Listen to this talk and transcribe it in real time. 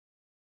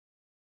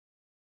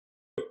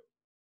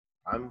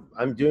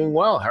I'm doing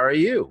well. How are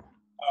you?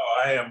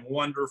 Oh, I am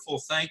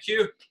wonderful. Thank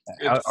you.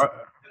 Good.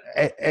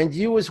 And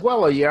you as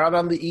well. Are you out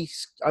on the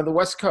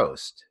West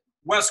Coast?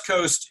 West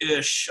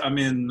Coast-ish. I'm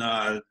in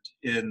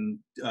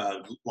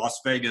Las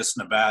Vegas,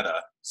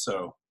 Nevada.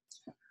 So,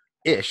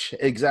 Ish,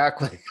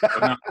 exactly.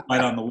 but not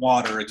right on the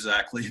water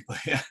exactly. But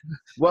yeah.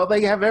 Well,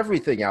 they have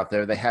everything out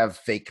there. They have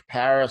fake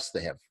Paris.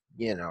 They have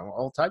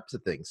all types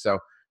of things. So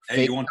Hey,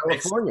 fake you want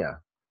fake? California.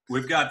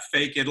 We've got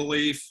fake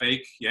Italy,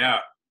 fake. Yeah,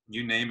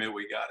 you name it,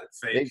 we got it.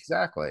 Fake.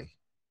 Exactly.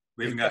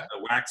 We even got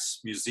the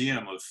wax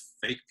museum of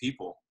fake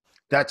people.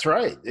 That's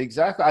right.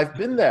 Exactly. I've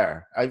been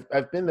there.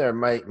 I've been there.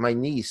 My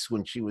niece,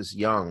 when she was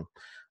young,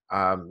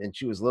 and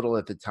she was little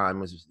at the time,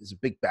 was a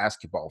big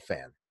basketball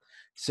fan.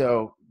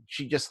 So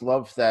she just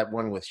loved that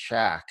one with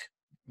Shaq.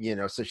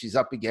 So she's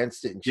up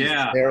against it, and she's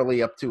Yeah,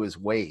 barely up to his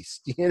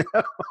waist.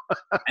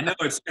 I know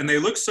and they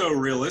look so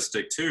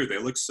realistic too. They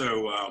look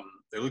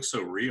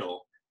so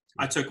real.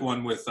 I took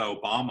one with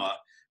Obama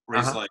where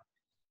he's Uh-huh. like,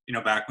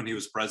 back when he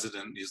was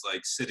president, he's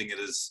like sitting at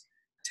his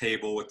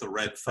table with the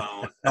red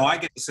phone. No, I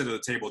get to sit at the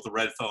table with the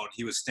red phone.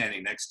 He was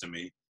standing next to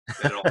me. They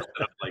had all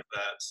set up like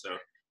that. So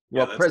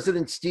yeah, Well,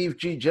 President Steve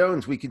G.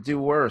 Jones, we could do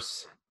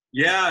worse.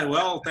 yeah.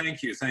 Well,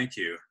 thank you, thank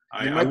you. You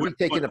I might be would.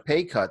 taking a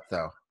pay cut,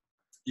 though.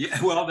 Yeah,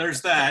 well,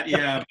 there's that.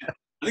 Yeah,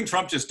 I think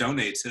Trump just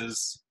donates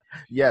his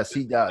Yes,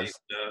 he does.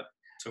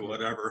 to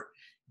whatever.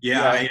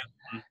 Yeah,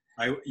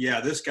 Yeah.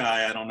 yeah. This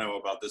guy, I don't know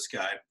about this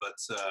guy, but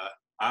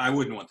I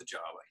wouldn't want the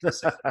job. I can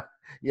say that.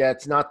 Yeah,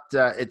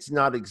 it's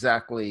not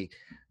exactly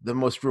the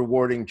most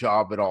rewarding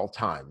job at all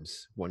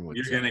times, one would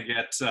You're say. going to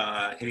get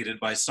hated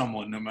by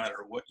someone no matter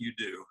what you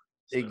do.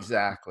 So.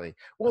 Exactly.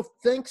 Well,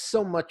 thanks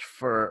so much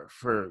for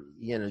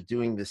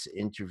doing this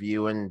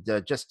interview, and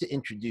just to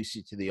introduce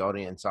you to the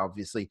audience,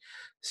 obviously,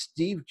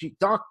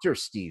 Dr.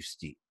 Steve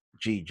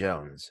G.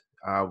 Jones,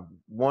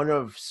 one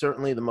of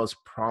certainly the most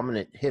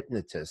prominent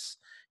hypnotists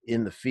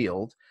in the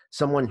field,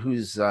 someone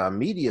who's a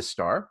media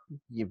star.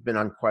 You've been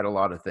on quite a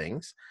lot of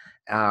things,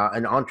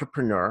 an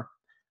entrepreneur.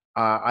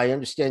 I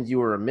understand you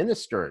were a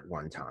minister at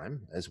one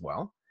time as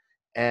well,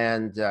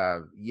 and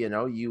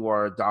you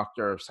are a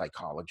doctor of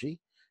psychology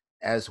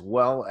as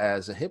well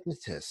as a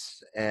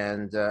hypnotist,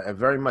 and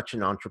very much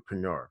an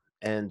entrepreneur.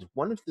 And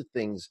one of the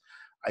things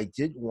I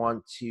did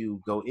want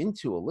to go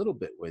into a little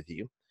bit with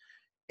you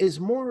is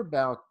more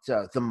about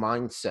the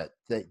mindset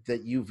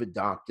that you've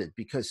adopted,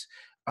 because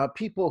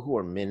people who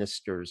are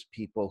ministers,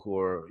 people who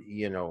are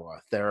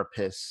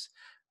therapists,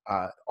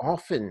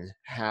 often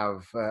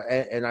have,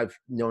 and I've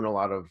known a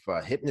lot of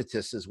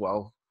hypnotists as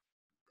well,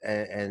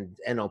 and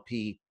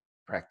NLP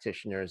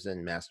practitioners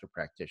and master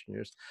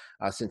practitioners,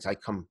 since I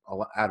come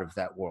out of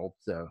that world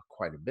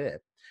quite a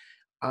bit.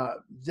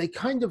 They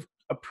kind of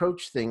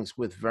approach things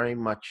with very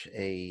much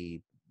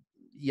a,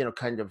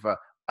 kind of a,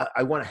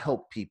 I want to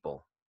help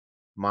people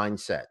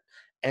mindset.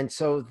 And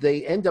so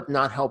they end up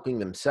not helping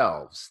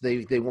themselves.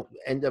 They won't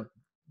end up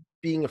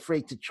being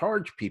afraid to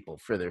charge people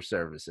for their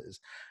services,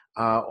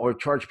 or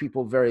charge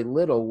people very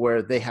little,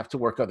 where they have to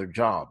work other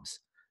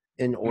jobs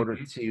in order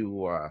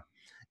Mm-hmm.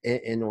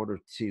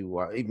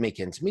 to make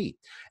ends meet.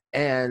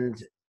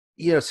 And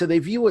so they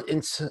view it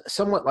in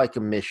somewhat like a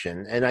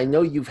mission. And I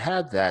know you've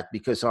had that,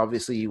 because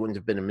obviously you wouldn't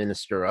have been a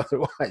minister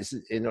otherwise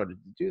in order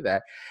to do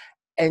that.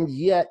 And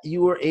yet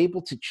you were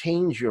able to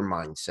change your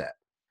mindset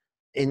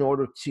in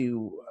order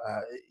to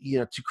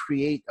to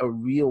create a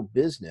real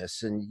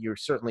business, and you're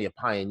certainly a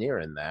pioneer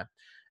in that.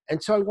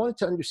 And so I wanted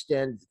to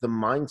understand the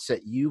mindset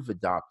you've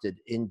adopted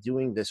in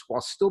doing this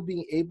while still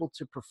being able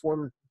to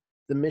perform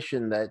the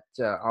mission that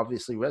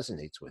obviously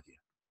resonates with you.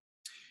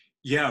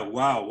 Yeah,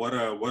 wow, what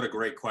a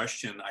great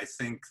question. I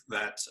think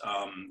that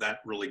that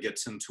really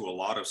gets into a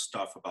lot of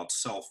stuff about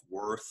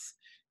self-worth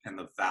and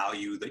the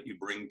value that you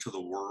bring to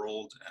the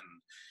world, and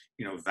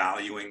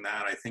valuing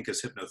that. I think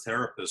as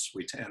hypnotherapists,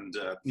 we tend,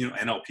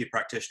 NLP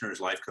practitioners,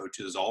 life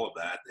coaches, all of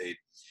that, they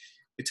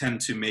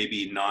tend to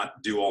maybe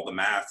not do all the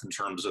math in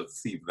terms of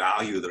the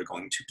value they're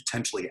going to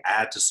potentially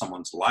add to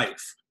someone's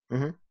life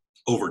Hmm.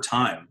 over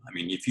time. I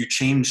mean, if you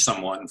change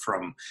someone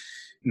from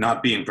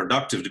not being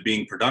productive to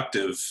being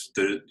productive,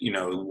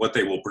 what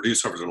they will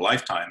produce over their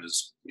lifetime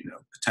is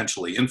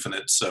potentially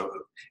infinite. So,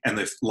 and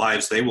the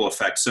lives they will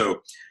affect.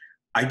 So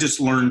I just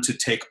learned to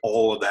take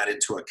all of that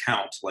into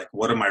account. Like,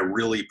 what am I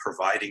really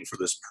providing for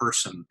this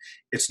person?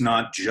 It's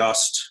not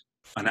just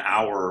an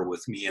hour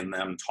with me and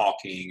them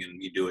talking and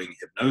me doing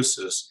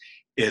hypnosis.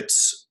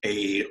 It's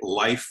a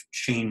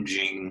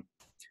life-changing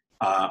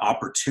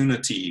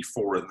opportunity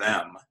for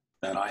them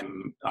that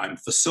I'm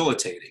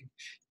facilitating.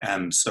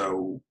 And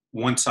so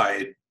once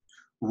I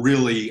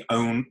really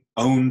owned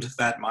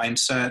that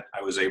mindset,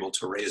 I was able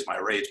to raise my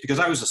rates, because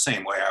I was the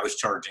same way. I was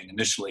charging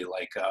initially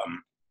like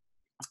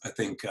I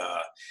think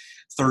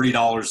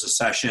 $30 a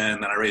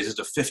session, then I raised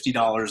it to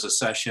 $50 a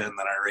session,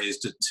 then I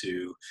raised it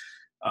to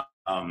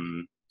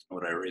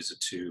what I raised it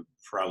to,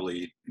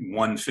 probably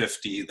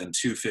 150, then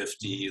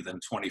 250, then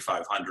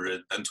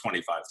 2,500, then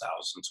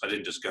 25,000. So I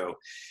didn't just go,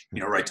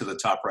 right to the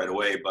top right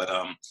away, but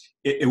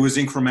it was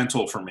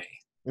incremental for me,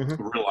 Hmm.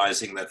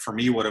 realizing that for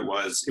me, what it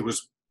was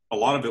a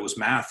lot of it was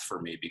math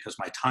for me, because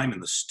my time in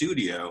the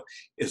studio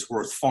is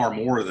worth far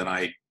more than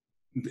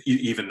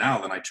even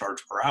now than I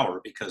charge per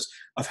hour, because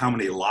of how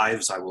many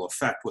lives I will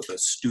affect with a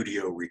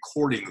studio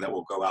recording that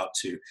will go out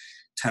to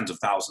tens of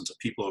thousands of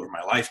people over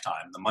my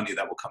lifetime. The money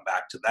that will come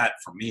back to that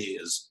for me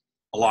is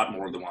a lot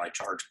more than what I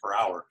charge per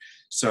hour.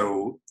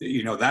 So,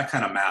 that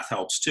kind of math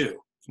helps too.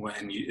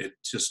 When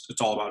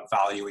it's all about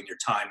valuing your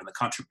time and the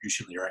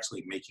contribution that you're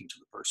actually making to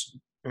the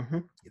person. Hmm.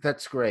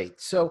 That's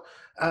great. So,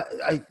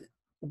 I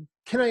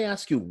can I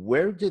ask you,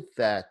 where did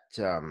that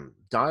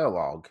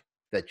dialogue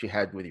that you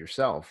had with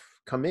yourself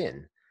come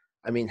in?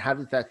 I mean, how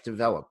did that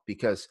develop?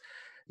 Because,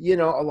 a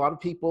lot of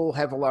people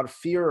have a lot of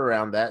fear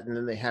around that, and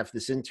then they have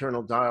this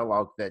internal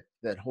dialogue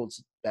that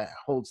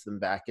holds them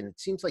back. And it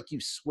seems like you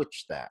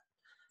switched that.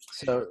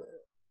 So,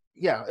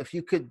 yeah, if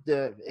you could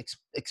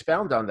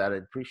expound on that,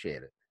 I'd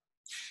appreciate it.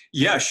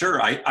 Yeah,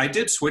 sure. I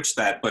did switch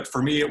that, but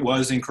for me, it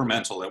was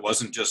incremental. It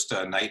wasn't just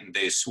a night and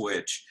day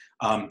switch.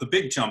 The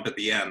big jump at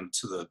the end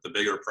to the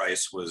bigger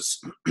price was,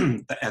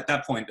 at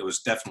that point, it was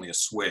definitely a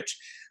switch.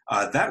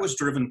 That was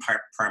driven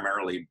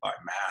primarily by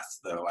math,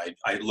 though.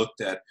 I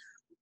looked at,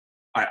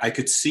 I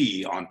could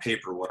see on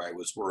paper what I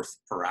was worth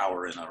per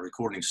hour in a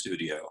recording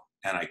studio,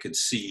 and I could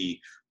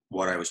see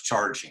what I was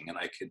charging, and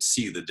I could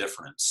see the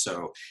difference.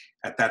 So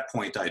at that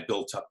point, I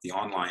built up the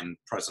online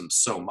presence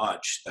so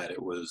much that it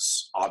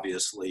was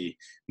obviously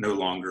no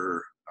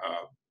longer,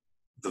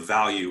 the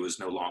value is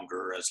no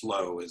longer as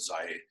low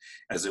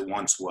as it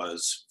once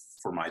was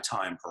for my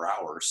time per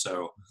hour.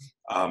 So,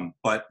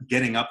 but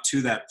getting up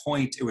to that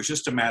point, it was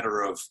just a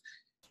matter of,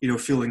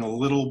 feeling a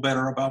little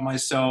better about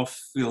myself,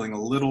 feeling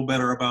a little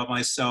better about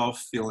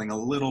myself, feeling a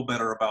little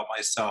better about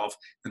myself,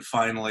 and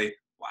finally,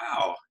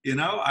 wow,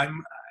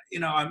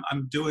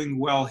 I'm doing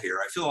well here.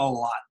 I feel a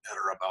lot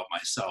better about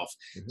myself.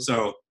 Mhm.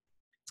 So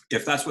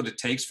if that's what it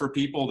takes for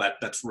people,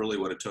 that's really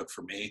what it took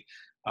for me.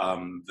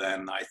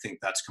 Then I think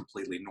that's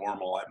completely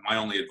normal. My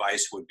only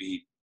advice would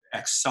be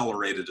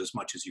accelerate it as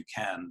much as you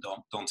can.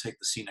 Don't take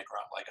the scenic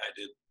route like I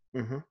did.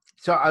 Mhm.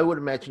 So I would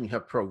imagine you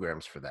have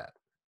programs for that.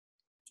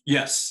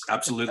 Yes,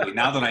 absolutely.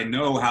 Now that I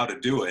know how to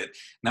do it,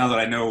 now that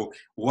I know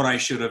what I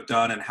should have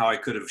done and how I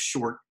could have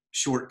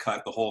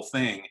shortcut the whole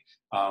thing,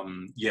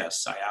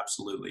 yes, I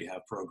absolutely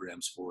have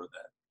programs for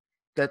that.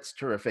 That's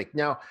terrific.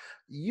 Now,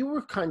 you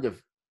were kind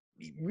of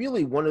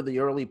really one of the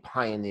early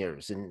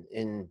pioneers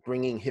in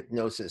bringing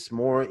hypnosis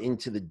more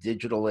into the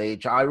digital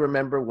age. I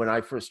remember when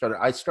I first started.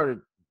 I started,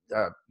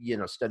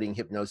 studying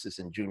hypnosis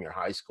in junior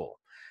high school.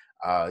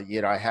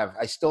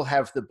 I still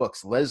have the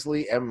books.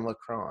 Leslie M.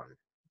 Lacron.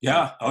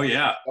 Yeah. Oh,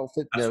 yeah. Self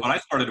That's what I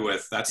hypnosis. started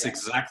with. That's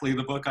exactly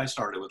the book I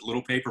started with,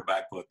 little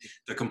paperback book,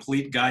 The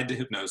Complete Guide to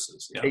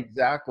Hypnosis. Yeah.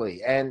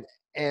 Exactly. And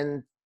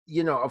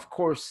of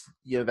course,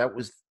 that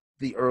was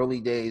the early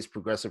days,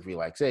 progressive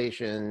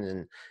relaxation,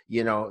 and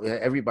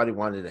everybody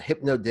wanted a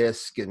hypno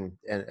disc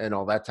and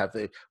all that type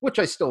of thing, which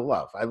I still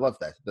love. I love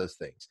those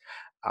things.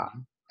 Uh,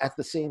 Mhm. at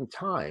the same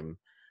time,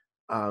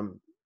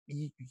 um,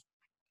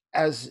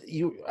 as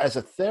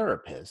a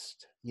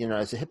therapist,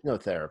 as a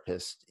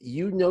hypnotherapist,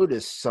 you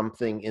noticed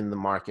something in the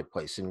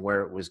marketplace and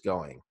where it was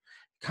going.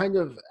 Kind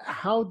of,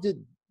 how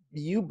did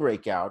you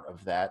break out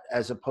of that,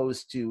 as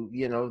opposed to,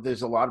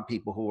 there's a lot of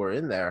people who are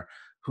in there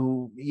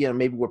who,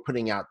 maybe were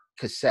putting out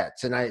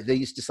cassettes, and they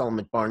used to sell them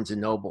at Barnes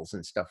and Nobles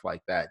and stuff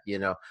like that,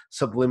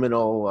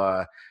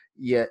 subliminal,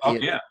 yeah, Oh,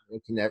 yeah.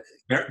 connect.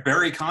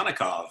 Barry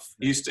Konikoff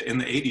used to, in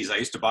the 80s, I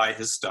used to buy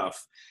his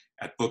stuff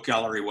at Book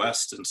Gallery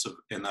West in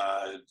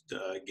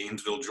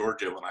Gainesville,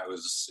 Georgia, when I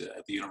was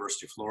at the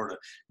University of Florida.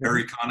 Mhm.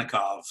 Barry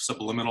Konikoff,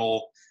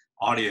 subliminal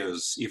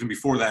audios, even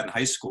before that in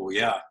high school.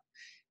 Yeah.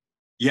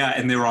 Yeah.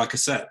 And they were on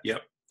cassette.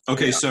 Yep.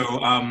 Okay. Yeah.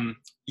 So,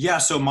 yeah.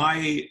 So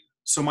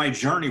my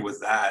journey with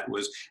that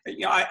was,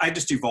 I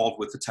just evolved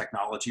with the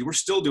technology. We're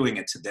still doing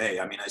it today.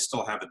 I mean, I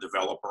still have a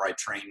developer I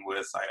train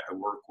with, I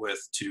work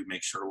with, to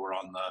make sure we're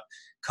on the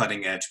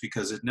cutting edge,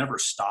 because it never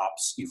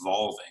stops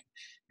evolving.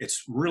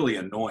 It's really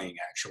annoying,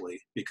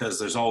 actually, because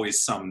there's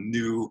always some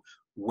new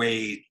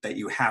way that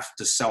you have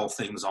to sell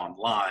things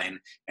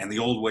online, and the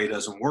old way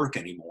doesn't work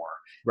anymore.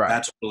 Right.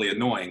 That's really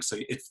annoying. So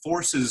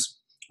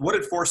what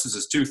it forces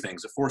is two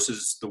things. It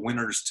forces the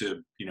winners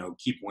to,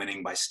 keep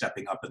winning by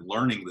stepping up and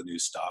learning the new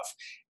stuff.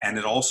 And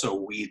it also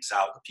weeds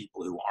out the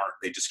people who aren't.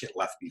 They just get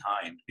left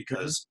behind Mhm.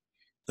 because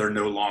they're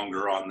no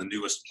longer on the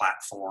newest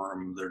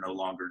platform. They're no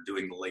longer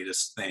doing the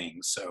latest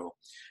thing. So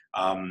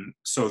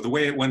the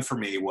way it went for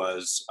me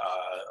was,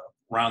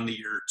 around the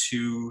year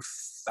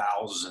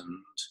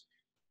 2000,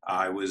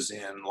 I was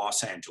in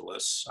Los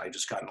Angeles. I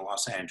just got into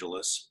Los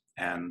Angeles,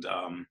 and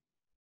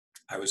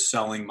I was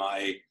selling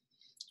my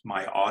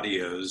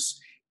audios,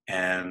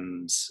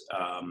 and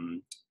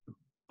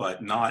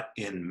but not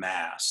in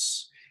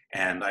mass.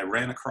 And I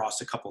ran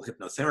across a couple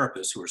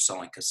hypnotherapists who were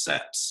selling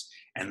cassettes,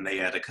 and they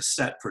had a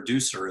cassette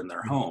producer in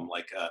their home,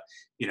 like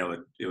it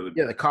would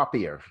Yeah, the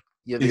copier.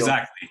 Yeah, the old.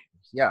 exactly.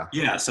 Yeah.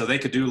 Yeah, so they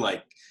could do,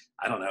 like,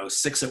 I don't know,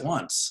 6 at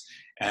once,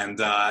 and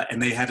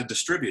they had a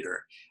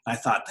distributor. And I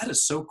thought, that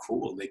is so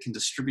cool. They can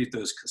distribute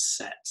those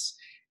cassettes.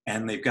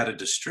 and they've got a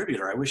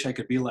distributor. I wish I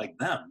could be like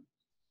them.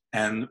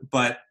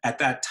 But at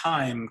that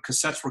time,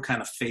 cassettes were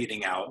kind of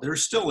fading out. They're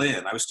still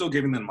in. I was still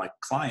giving them my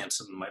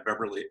clients in my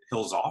Beverly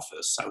Hills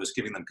office. I was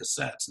giving them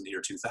cassettes in the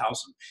year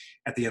 2000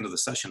 at the end of the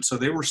session. So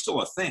they were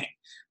still a thing,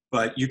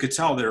 but you could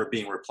tell they were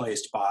being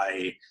replaced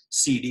by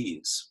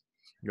CDs.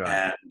 Right.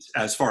 And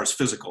as far as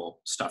physical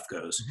stuff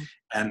goes. Mhm.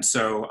 And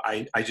so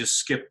I just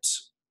skipped.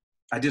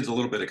 I did a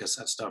little bit of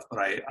cassette stuff, but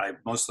I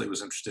mostly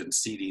was interested in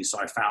CDs. So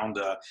I found,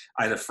 I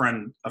had a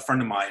friend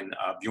of mine,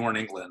 Bjorn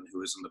England, who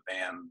was in the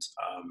band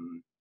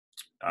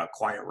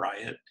Quiet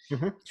Riot.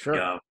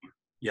 Sure.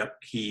 Yep.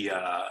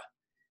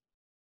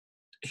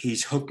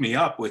 He's hooked me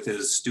up with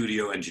his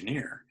studio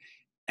engineer,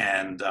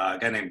 and a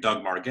guy named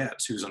Doug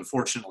Margetts, who's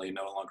unfortunately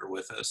no longer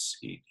with us.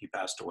 He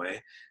passed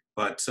away,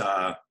 but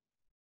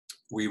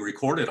we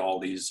recorded all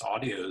these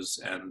audios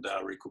and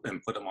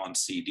put them on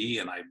CD,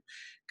 and I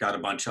got a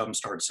bunch of them,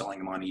 started selling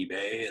them on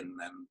eBay, and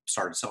then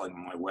started selling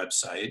them on my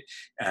website.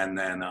 And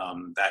then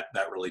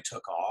that really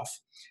took off.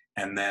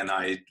 And then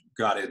I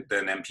got it,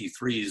 then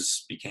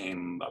MP3s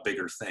became a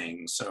bigger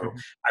thing. So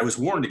I was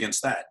warned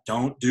against that.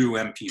 Don't do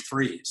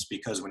MP3s,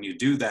 because when you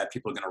do that,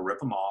 people are going to rip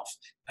them off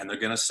and they're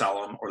going to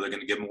sell them, or they're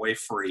going to give them away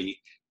free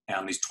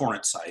on these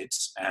torrent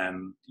sites.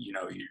 And, you're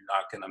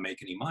not going to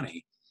make any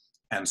money.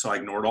 And so I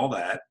ignored all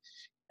that,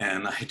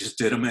 and I just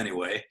did them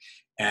anyway.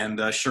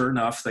 And sure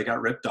enough, they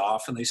got ripped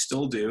off, and they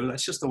still do.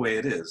 That's just the way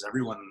it is.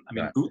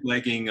 Right.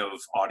 Bootlegging of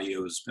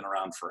audio has been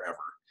around forever.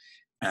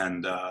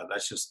 And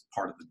that's just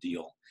part of the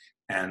deal.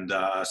 And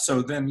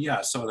so then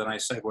I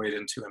segued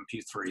into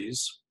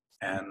MP3s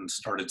and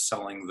started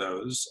selling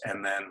those.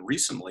 And then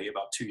recently,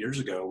 about 2 years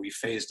ago, we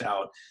phased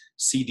out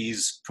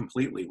CDs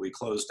completely. We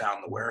closed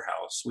down the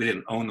warehouse. We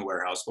didn't own the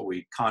warehouse, but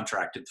we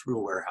contracted through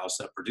a warehouse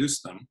that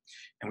produced them.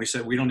 And we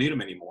said, we don't need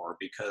them anymore,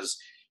 because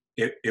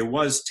it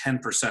was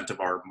 10%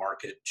 of our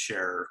market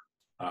share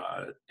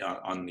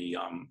on the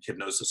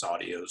hypnosis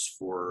audios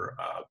for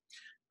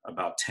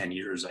about 10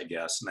 years, I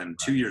guess. And then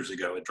 2 years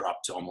ago, it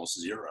dropped to almost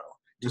zero.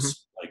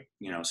 Just like,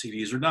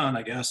 CDs are done,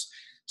 I guess.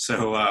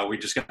 So we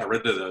just got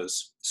rid of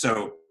those.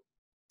 So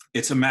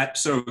it's so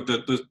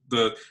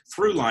the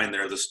through line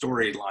there, the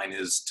storyline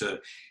is to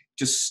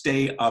just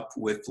stay up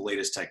with the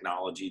latest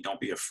technology. Don't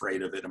be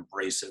afraid of it.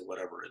 Embrace it,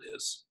 whatever it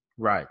is.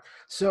 Right.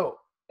 So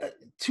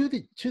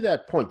to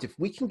that point, if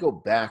we can go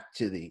back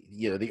to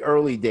the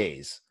early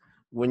days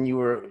when you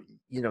were,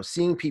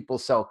 seeing people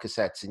sell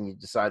cassettes and you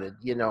decided,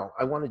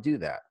 I want to do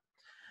that.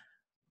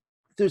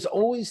 There's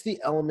always the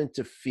element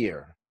of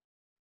fear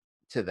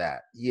to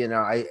that.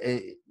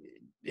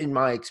 In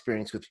my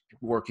experience with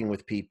working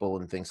with people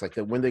and things like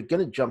that, when they're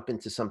going to jump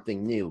into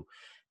something new,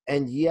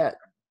 and yet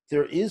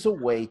there is a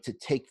way to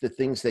take the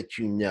things that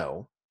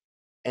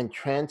and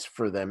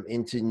transfer them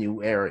into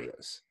new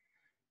areas.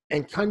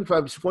 And I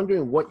was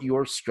wondering what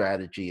your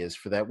strategy is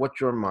for that,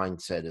 what your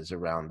mindset is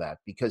around that,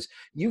 because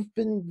you've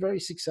been very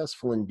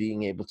successful in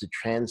being able to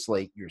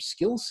translate your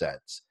skill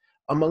sets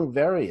among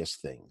various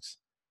things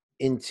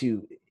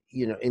into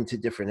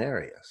different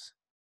areas,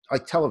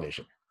 like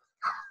television.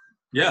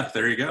 Yeah,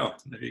 there you go.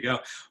 There you go.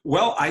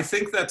 Well, I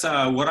think that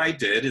what I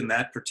did in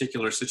that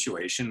particular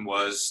situation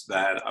was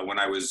that when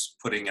I was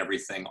putting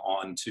everything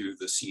onto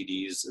the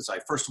CDs, is I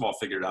first of all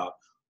figured out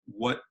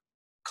what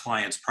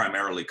clients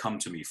primarily come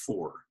to me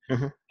for.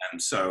 And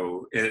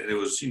so it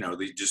was,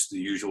 just the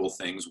usual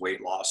things: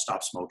 weight loss,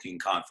 stop smoking,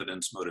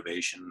 confidence,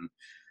 motivation,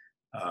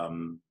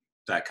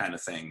 that kind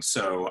of thing.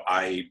 So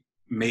I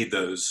made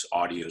those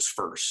audios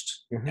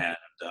first. And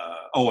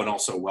and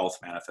also wealth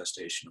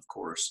manifestation, of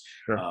course.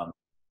 Sure.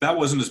 That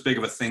wasn't as big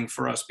of a thing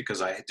for us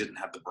because I didn't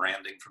have the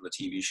branding from the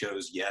TV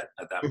shows yet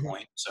at that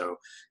point. So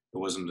it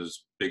wasn't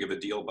as big of a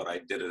deal, but I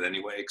did it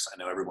anyway because I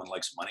know everyone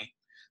likes money.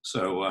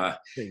 So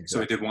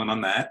so I did one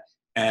on that,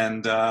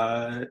 and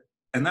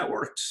that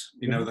worked.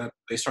 That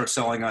they start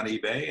selling on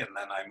eBay, and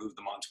then I moved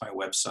them onto my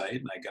website,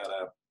 and I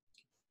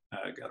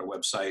got a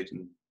website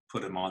and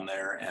put them on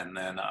there. And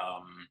then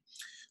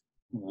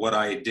what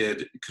I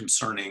did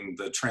concerning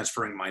the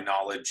transferring my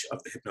knowledge of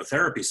the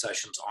hypnotherapy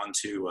sessions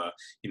onto,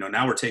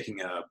 now we're taking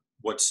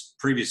what's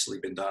previously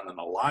been done in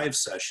a live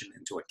session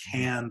into a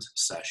canned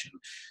session.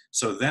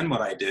 So then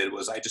what I did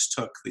was I just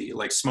took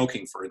like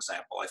smoking, for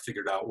example. I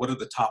figured out what are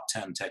the top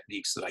 10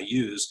 techniques that I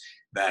use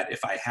that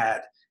if I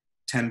had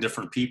 10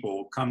 different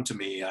people come to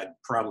me, I'd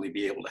probably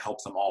be able to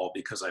help them all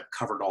because I've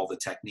covered all the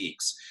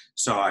techniques.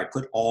 So I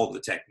put all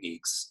the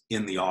techniques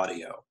in the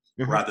audio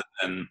rather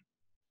than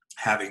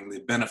having the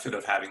benefit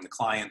of having the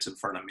clients in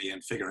front of me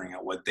and figuring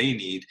out what they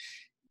need,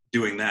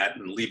 doing that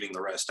and leaving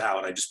the rest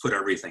out. I just put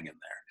everything in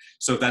there.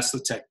 So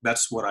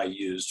that's what I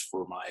used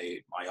for my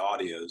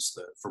audios,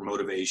 for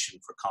motivation,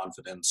 for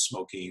confidence,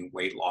 smoking,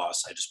 weight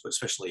loss. I just put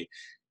especially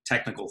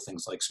technical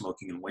things like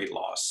smoking and weight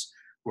loss,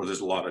 where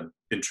there's a lot of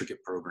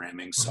intricate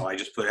programming. So I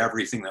just put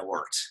everything that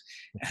worked,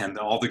 and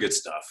all the good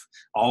stuff,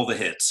 all the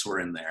hits were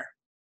in there.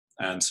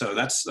 And so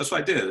that's what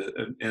I did.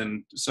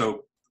 And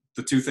so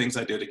the two things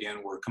I did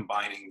again were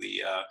combining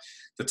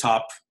the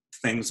top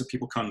things that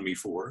people come to me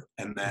for,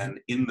 and Mhm. then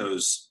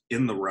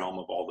in the realm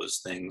of all those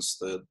things,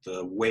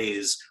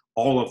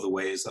 all of the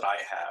ways that I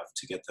have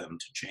to get them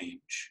to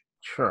change.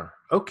 Sure.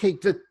 Okay,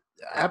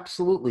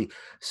 absolutely.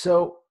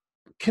 So,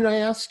 can I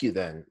ask you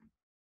then,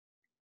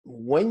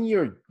 when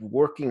you're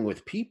working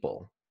with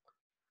people,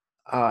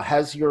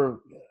 has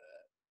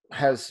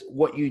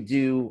what you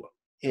do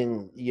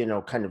in,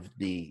 kind of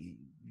the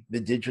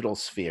digital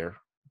sphere,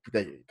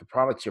 the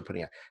products you're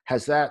putting out,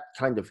 has that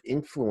kind of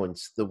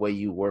influenced the way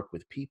you work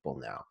with people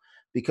now?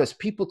 Because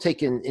people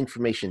take in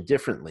information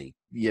differently,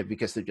 yeah,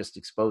 because they're just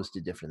exposed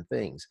to different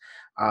things.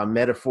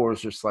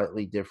 Metaphors are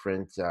slightly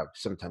different.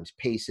 Sometimes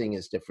pacing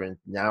is different.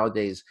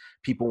 Nowadays,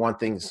 people want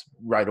things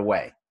right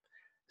away.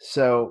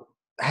 So,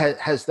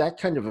 has that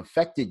kind of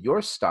affected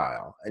your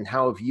style, and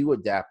how have you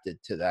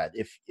adapted to that,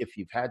 if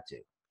you've had to?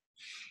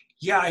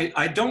 Yeah,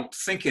 I don't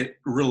think it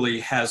really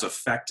has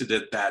affected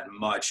it that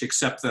much,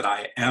 except that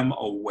I am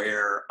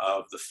aware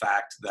of the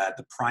fact that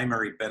the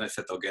primary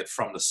benefit they'll get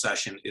from the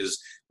session is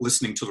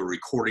listening to the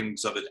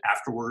recordings of it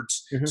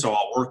afterwards. Mhm. So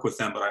I'll work with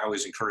them, but I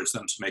always encourage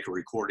them to make a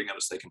recording of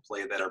it so they can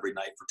play that every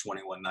night for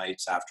 21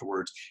 nights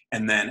afterwards.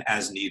 And then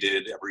as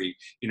needed, every,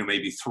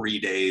 maybe 3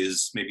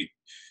 days, maybe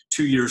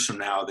 2 years from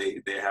now,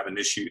 they have an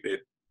issue. It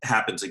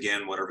happens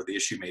again, whatever the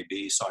issue may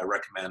be. So I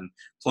recommend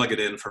plug it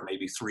in for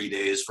maybe 3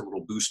 days for a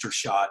little booster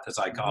shot, as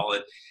I Mhm. call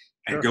it,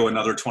 and Sure. go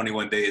another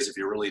 21 days if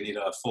you really need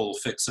a full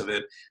fix of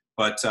it.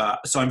 But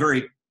so I'm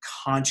very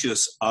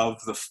conscious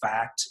of the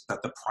fact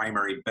that the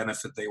primary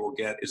benefit they will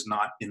get is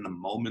not in the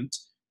moment,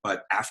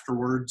 but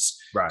afterwards.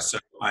 Right. So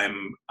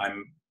I'm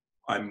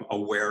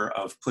aware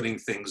of putting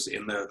things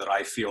in there that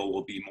I feel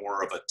will be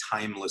more of a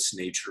timeless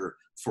nature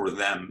for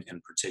them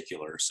in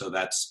particular. So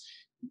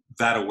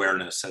that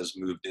awareness has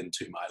moved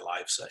into my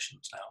live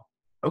sessions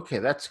now. Okay,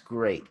 that's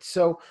great.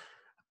 So,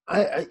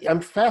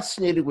 I'm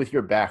fascinated with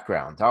your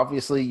background.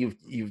 Obviously,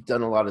 you've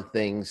done a lot of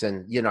things,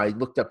 and I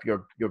looked up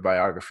your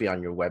biography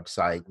on your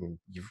website, and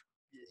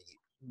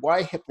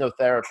why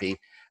hypnotherapy,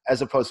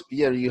 as opposed,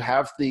 you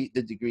have the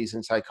degrees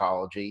in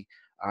psychology.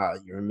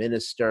 You're a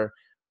minister.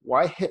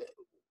 Why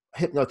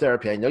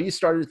hypnotherapy? I know you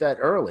started that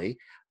early.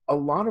 A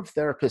lot of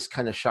therapists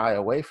kind of shy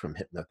away from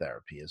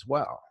hypnotherapy as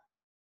well.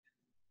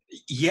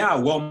 Yeah,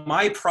 well,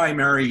 my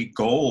primary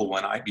goal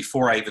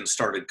before I even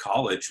started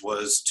college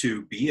was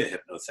to be a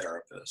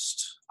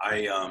hypnotherapist.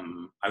 I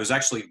was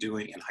actually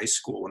doing in high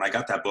school when I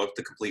got that book,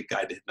 The Complete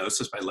Guide to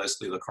Hypnosis by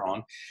Leslie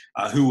Lecron,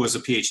 who was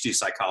a PhD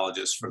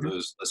psychologist for Mhm.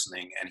 those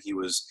listening, and he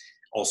was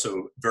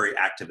also very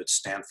active at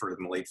Stanford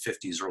in the late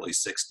 50s, early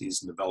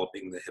 60s, in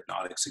developing the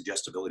hypnotic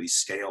suggestibility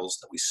scales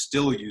that we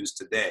still use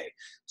today.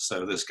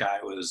 So this guy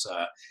was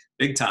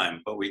big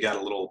time, but we got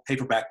a little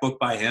paperback book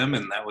by him,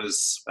 and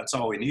that's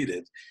all we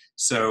needed.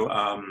 So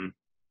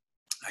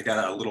I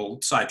got a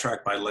little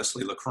sidetracked by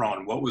Leslie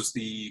Lecron. What was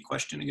the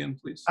question again,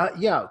 please?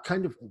 Yeah,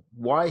 kind of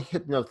why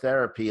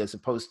hypnotherapy as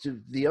opposed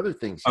to the other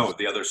things you Oh, said.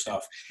 the other And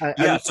stuff. I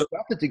Yeah. mean, So they've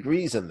got the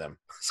degrees in them.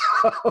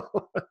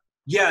 So,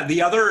 yeah,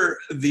 the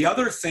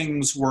other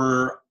things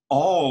were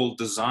all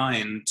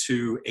designed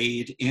to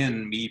aid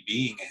in me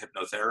being a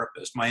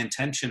hypnotherapist. My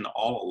intention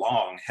all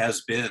along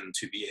has been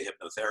to be a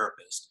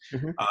hypnotherapist.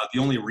 Mhm. The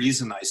only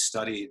reason I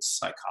studied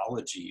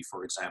psychology,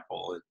 for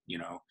example, at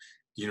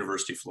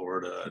University of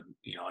Florida,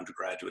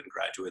 undergraduate and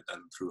graduate,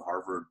 then through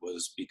Harvard,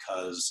 was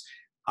because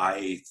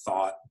I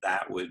thought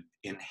that would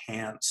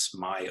enhance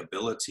my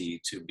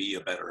ability to be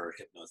a better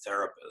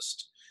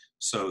hypnotherapist.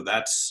 So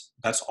that's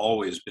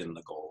always been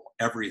the goal.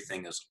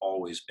 Everything has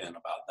always been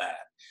about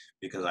that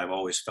because I've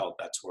always felt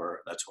that's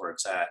where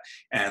it's at.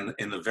 And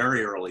in the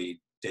very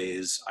early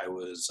days,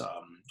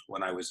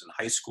 when I was in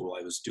high school,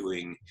 I was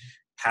doing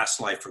past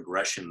life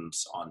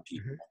regressions on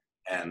people,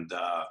 Mhm. and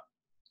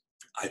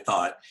I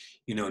thought,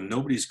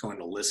 nobody's going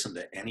to listen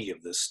to any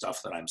of this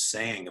stuff that I'm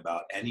saying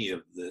about any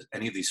of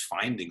these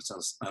findings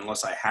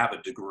unless I have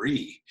a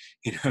degree,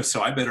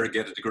 so I better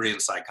get a degree in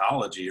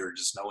psychology or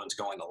just no one's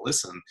going to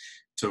listen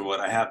to what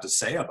I have to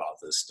say about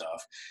this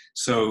stuff.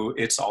 So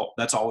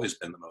that's always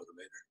been the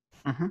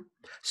motivator. Mhm.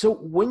 So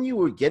when you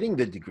were getting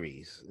the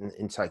degrees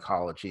in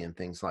psychology and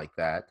things like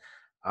that,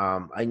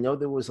 I know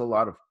there was a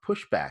lot of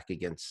pushback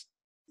against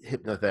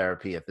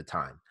hypnotherapy at the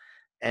time.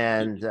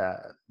 And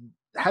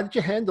how did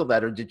you handle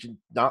that, or did you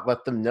not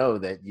let them know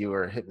that you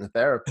were a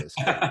hypnotherapist?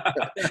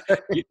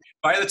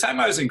 By the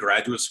time I was in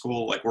graduate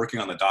school, like working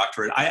on the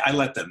doctorate, I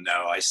let them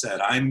know. I said,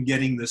 I'm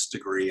getting this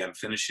degree, I'm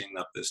finishing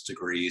up this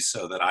degree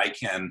so that I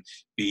can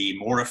be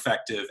more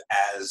effective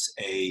as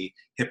a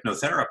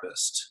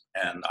hypnotherapist.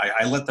 And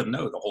I let them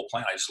know the whole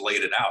plan. I just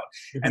laid it out.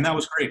 Mhm. And that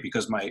was great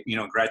because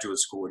graduate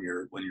school,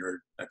 when you're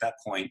at that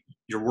point,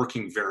 you're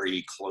working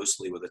very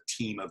closely with a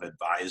team of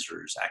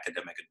advisors,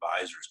 academic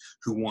advisors,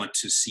 who want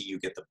to see you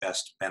get the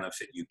best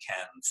benefit you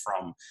can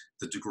from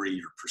the degree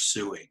you're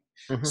pursuing.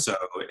 Mhm. So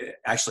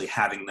actually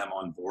having them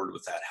on board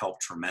with that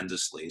helped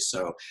tremendously.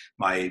 So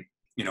my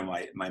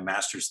my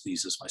master's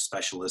thesis, my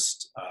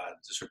specialist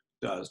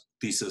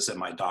thesis, and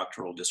my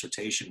doctoral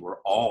dissertation were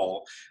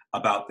all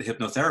about the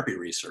hypnotherapy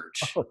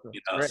research. Oh,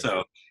 that's great.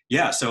 So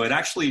yeah, so it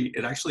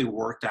actually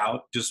worked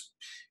out, just,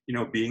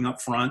 being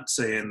upfront,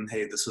 saying,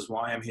 hey, this is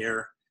why I'm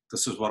here,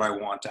 this is what I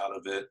want out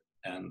of it,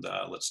 and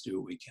let's do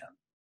what we can.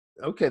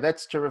 Okay,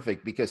 that's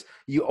terrific because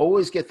you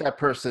always get that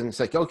person. It's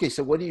like, okay,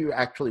 so what do you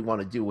actually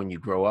want to do when you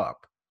grow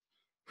up?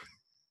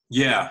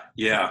 Yeah,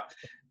 yeah.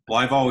 Well,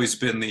 I've always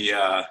been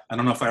I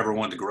don't know if I ever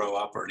wanted to grow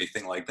up or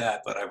anything like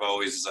that, but I've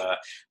always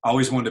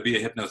wanted to be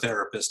a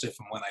hypnotherapist if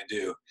and when I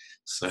do.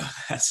 So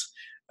that's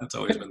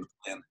always been the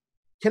plan.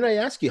 Can I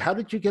ask you, how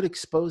did you get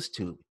exposed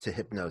to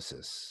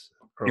hypnosis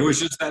It early? was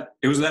just that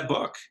it was that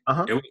book.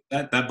 Uh-huh. It was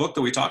that book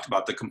that we talked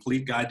about, The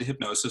Complete Guide to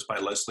Hypnosis by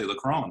Leslie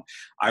LeCron.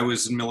 I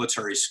was in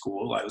military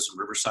school. I was in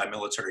Riverside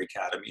Military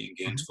Academy in Mhm.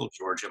 Gainesville,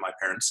 Georgia. My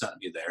parents sent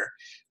me there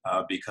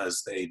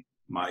because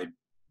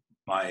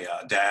my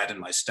dad and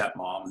my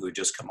stepmom, who had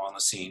just come on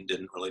the scene,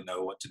 didn't really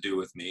know what to do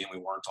with me, and we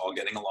weren't all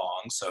getting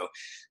along. So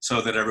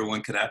that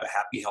everyone could have a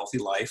happy, healthy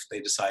life, they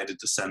decided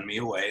to send me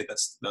away. That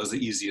was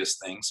the easiest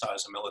thing. So I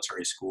was in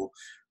military school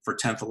for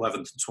 10th,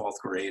 11th, and 12th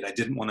grade. I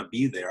didn't want to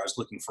be there. I was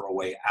looking for a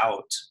way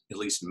out, at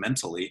least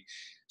mentally.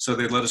 So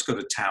they let us go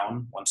to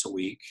town once a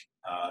week.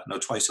 No,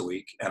 twice a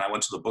week. And I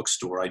went to the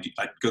bookstore. I'd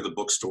go to the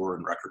bookstore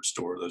and record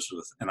store.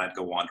 And I'd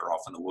go wander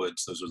off in the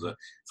woods. Those were the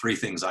three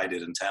things I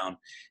did in town.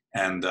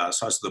 And so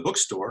I was at the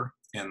bookstore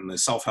in the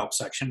self-help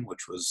section,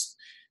 which was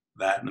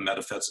that, and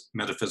the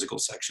metaphysical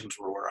sections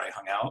were where I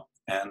hung out,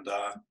 and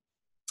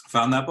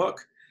found that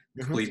book,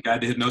 Mhm. Complete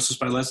Guide to Hypnosis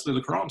by Leslie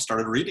LeCron,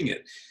 started reading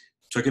it,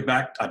 took it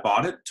back. I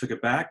bought it, took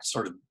it back,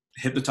 started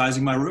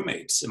hypnotizing my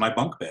roommates in my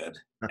bunk bed,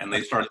 and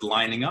they started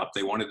lining up.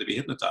 They wanted to be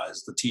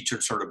hypnotized. The teacher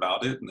heard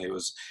about it, and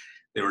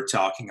they were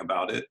talking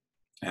about it.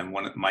 And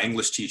my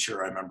English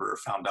teacher, I remember,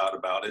 found out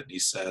about it, and he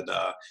said,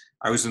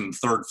 I was in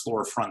third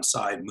floor, front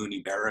side,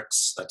 Mooney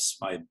Barracks. That's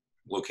my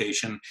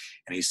location.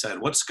 And he said,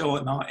 what's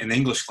going on? In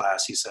English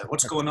class, he said,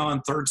 what's going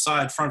on third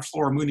side, front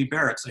floor, Mooney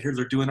Barracks? I hear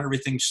they're doing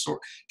everything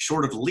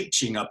short of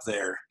leeching up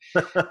there.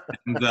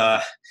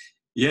 And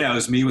yeah, it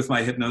was me with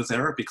my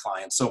hypnotherapy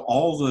clients. So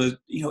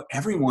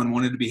everyone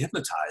wanted to be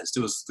hypnotized.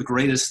 It was the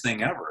greatest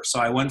thing ever. So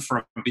I went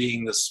from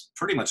being this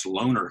pretty much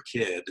loner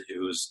kid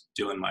who was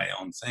doing my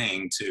own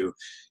thing to,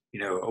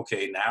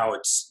 okay, now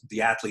it's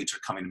the athletes are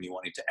coming to me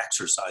wanting to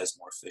exercise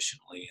more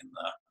efficiently, and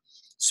the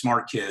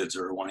smart kids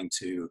are wanting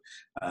to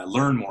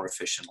learn more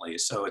efficiently.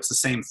 So it's the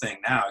same thing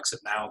now,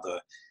 except now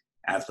the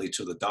athletes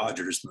are the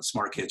Dodgers and the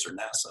smart kids are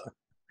NASA.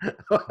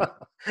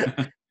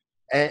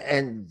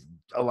 And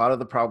a lot of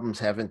the problems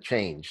haven't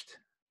changed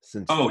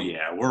since. Oh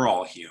yeah, we're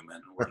all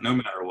human. No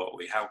matter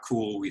how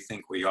cool we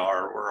think we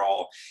are, we're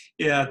all,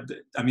 yeah.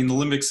 I mean, the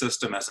limbic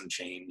system hasn't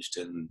changed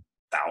in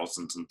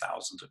thousands and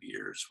thousands of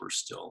years. We're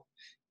still,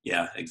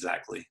 yeah,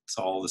 exactly. It's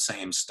all the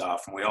same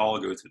stuff, and we all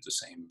go through the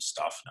same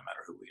stuff, no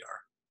matter who we are.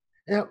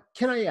 Now,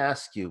 can I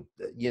ask you,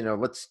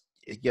 let's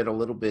get a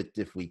little bit,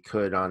 if we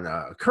could, on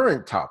a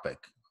current topic.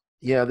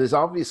 Yeah, there's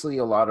obviously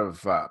a lot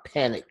of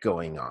panic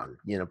going on.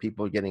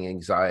 People are getting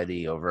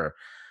anxiety over,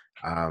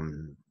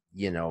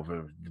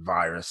 over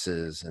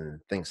viruses and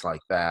things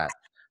like that.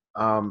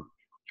 Um,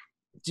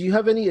 do you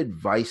have any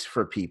advice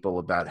for people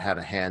about how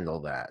to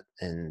handle that?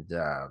 And,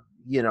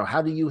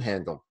 how do you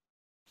handle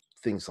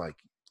things like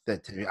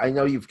that? I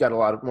know you've got a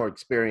lot of more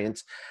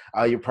experience.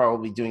 You're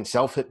probably doing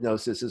self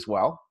hypnosis as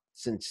well,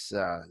 since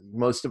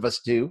most of us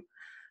do.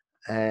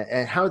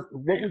 And what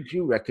would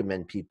you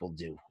recommend people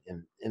do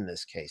in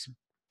this case?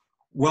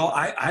 Well,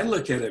 I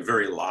look at it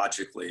very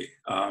logically.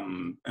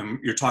 And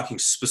you're talking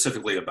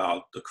specifically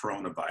about the Yes,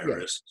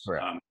 coronavirus,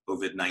 correct.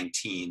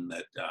 COVID-19,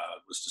 that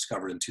was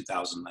discovered in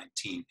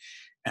 2019.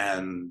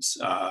 And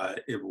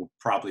it will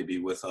probably be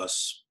with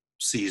us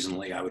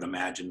seasonally, I would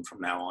imagine,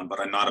 from now on. But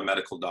I'm not a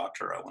medical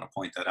doctor. I want to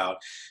point that out.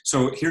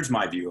 So here's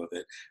my view of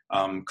it.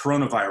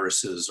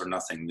 Coronaviruses are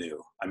nothing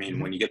new. I mean,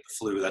 Mhm. when you get the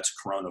flu, that's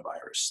a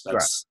coronavirus.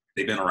 Right.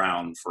 They've been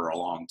around for a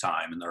long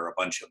time, and there are a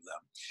bunch of them,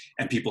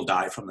 and people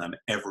die from them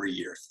every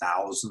year.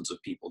 Thousands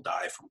of people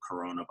die from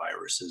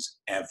coronaviruses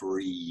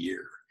every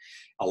year.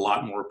 A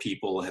lot more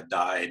people have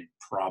died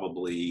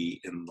probably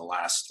in the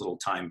last little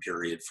time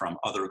period from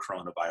other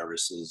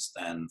coronaviruses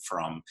than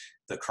from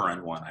the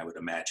current one, I would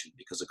imagine,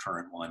 because the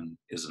current one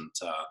isn't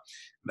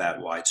that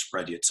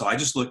widespread yet. So I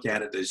just look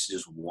at it as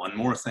just one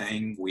more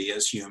thing we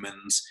as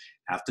humans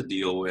have to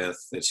deal with.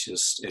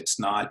 It's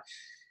not,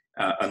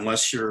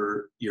 unless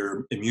your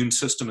immune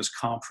system is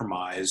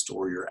compromised,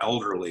 or you're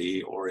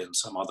elderly, or in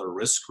some other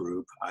risk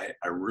group, I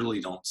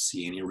really don't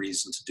see any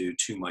reason to do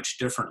too much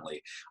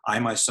differently. I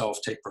myself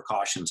take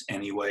precautions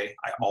anyway.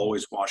 I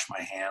always wash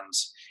my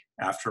hands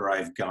after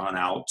I've gone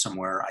out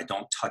somewhere. I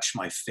don't touch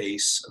my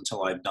face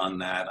until I've done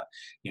that.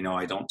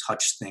 I don't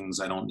touch things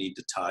I don't need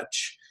to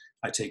touch.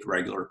 I take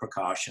regular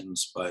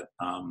precautions, but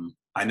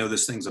I know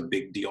this thing's a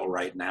big deal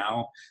right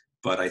now,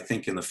 but I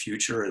think in the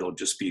future it'll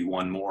just be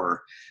one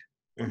more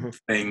Mhm.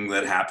 thing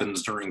that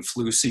happens during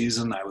flu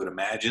season, I would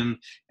imagine.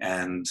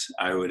 And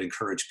I would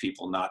encourage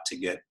people not to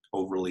get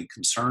overly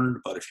concerned.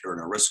 But if you're in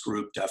a risk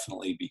group,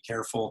 definitely be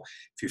careful.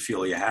 If you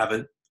feel you have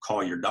it,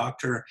 call your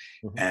doctor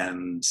Mhm.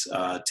 and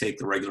take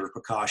the regular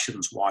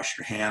precautions. Wash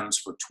your hands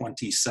for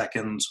 20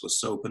 seconds with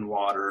soap and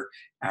water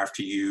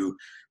after you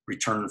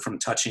return from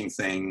touching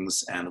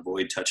things, and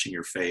avoid touching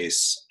your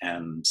face.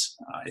 And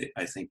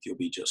I think you'll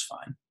be just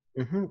fine.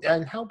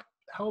 And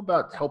how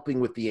about helping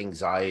with the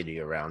anxiety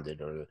around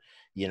it, or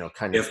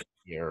kind of If,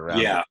 fear around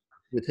it yeah,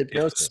 with if,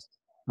 hypnosis?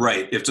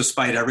 right. If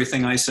despite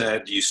everything I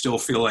said, you still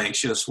feel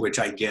anxious, which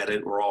I get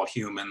it, we're all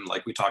human.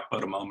 Like we talked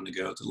about a moment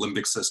ago, the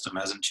limbic system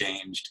hasn't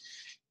changed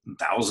in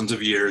thousands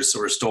of years. So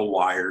we're still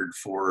wired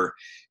for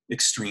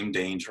extreme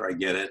danger. I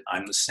get it.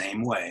 I'm the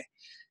same way.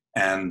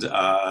 And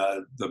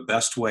the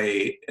best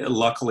way,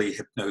 luckily,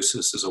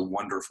 hypnosis is a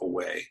wonderful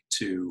way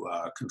to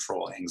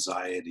control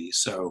anxiety.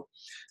 So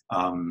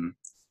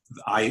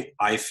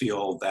I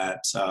feel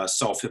that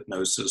self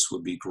hypnosis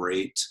would be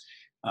great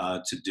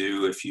to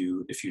do. If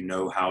you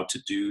know how to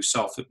do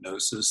self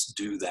hypnosis,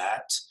 do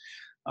that.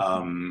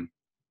 Um,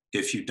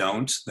 if you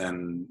don't,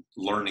 then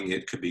learning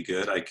it could be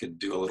good. I could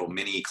do a little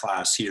mini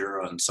class here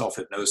on self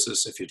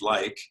hypnosis if you'd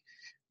like.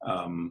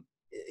 Um,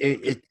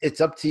 It's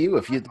up to you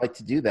if you'd like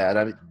to do that.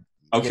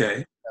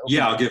 okay. That'll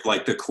Yeah, be I'll give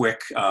like the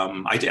quick.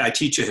 I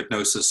teach a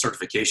hypnosis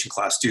certification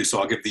class too, so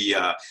I'll give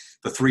the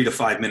 3 to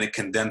 5 minute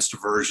condensed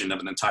version of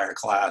an entire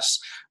class,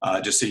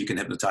 just so you can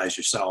hypnotize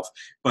yourself.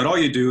 But all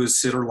you do is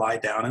sit or lie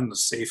down in a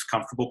safe,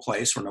 comfortable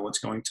place where no one's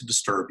going to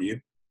disturb you,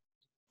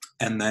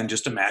 and then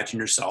just imagine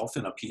yourself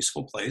in a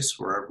peaceful place,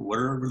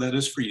 wherever that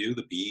is for you.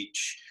 The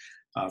beach.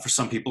 For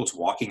some people, it's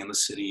walking in the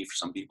city. For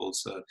some people,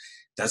 it's a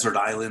desert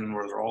island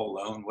where they're all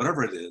alone.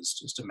 Whatever it is,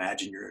 just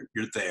imagine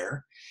you're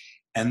there,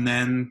 and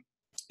then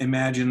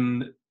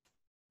imagine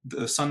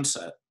the sun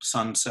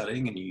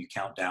setting, and you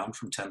count down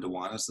from 10 to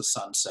 1 as the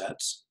sun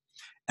sets.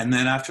 And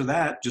then after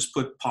that, just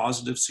put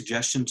positive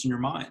suggestions in your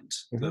mind,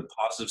 Mhm. the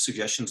positive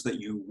suggestions that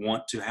you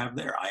want to have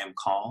there. I am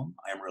calm.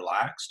 I am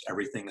relaxed.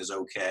 Everything is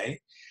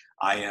okay.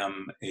 I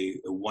am a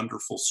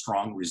wonderful,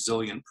 strong,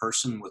 resilient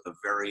person with a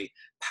very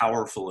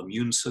powerful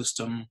immune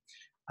system.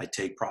 I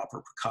take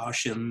proper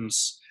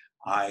precautions.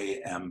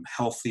 I am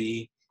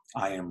healthy.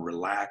 I am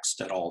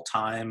relaxed at all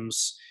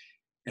times.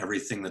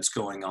 Everything that's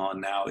going on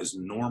now is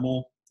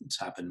normal. It's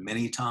happened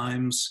many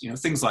times,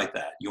 things like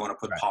that. You want to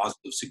put Right.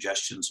 positive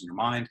suggestions in your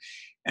mind.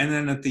 And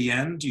then at the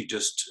end, you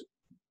just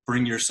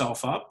bring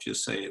yourself up.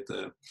 Just say at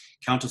the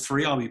count of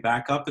 3, I'll be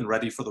back up and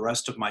ready for the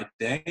rest of my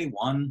day.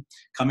 1,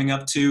 coming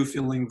up 2,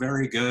 feeling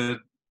very good,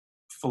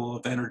 full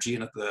of energy.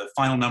 And at the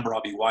final number,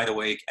 I'll be wide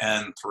awake.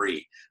 And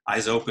 3,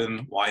 eyes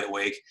open, wide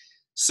awake.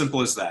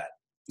 Simple as that.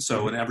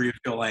 So Mhm. whenever you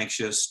feel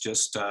anxious,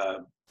 just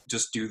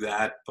do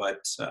that.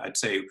 But I'd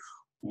say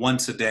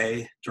once a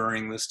day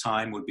during this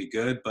time would be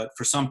good. But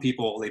for some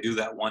people, they do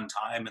that one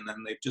time and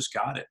then they've just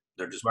got it.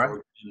 They're just Right.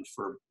 programmed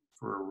for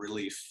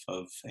relief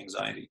of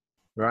anxiety.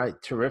 Right.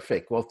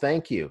 Terrific. Well,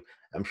 thank you.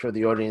 I'm sure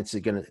the audience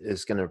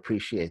is gonna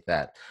appreciate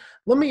that.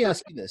 Let me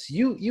ask you this.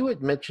 You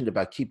had mentioned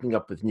about keeping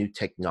up with new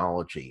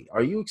technology.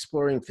 Are you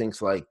exploring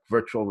things like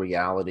virtual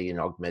reality and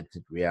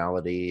augmented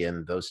reality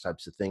and those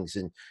types of things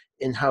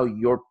in how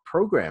your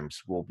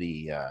programs will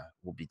be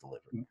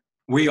delivered?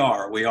 We've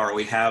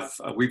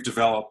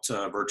developed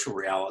virtual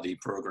reality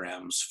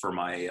programs for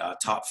my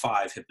top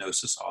 5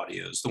 hypnosis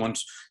audios.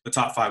 The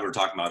top 5 we were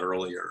talking about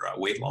earlier: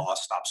 weight Mhm.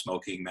 loss, stop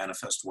smoking,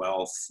 manifest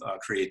wealth,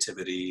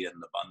 creativity,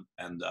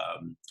 and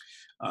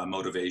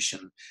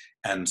motivation.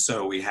 And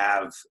so we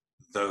have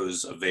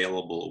those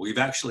available. We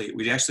actually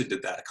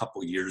did that a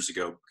couple years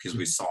ago because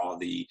we Mhm. saw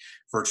the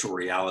virtual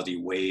reality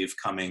wave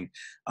coming.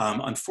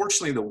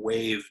 Unfortunately, the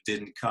wave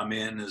didn't come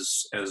in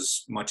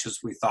as much as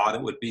we thought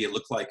it would be. It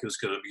looked like it was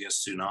going to be a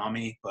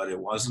tsunami, but it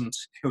Mhm. wasn't.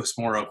 It was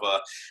more of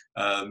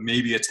a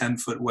maybe a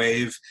 10-foot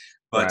wave,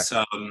 but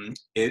Right.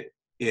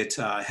 it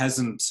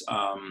hasn't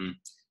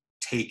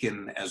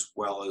taken as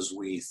well as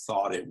we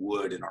thought it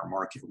would in our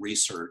market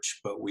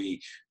research. But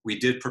we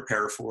did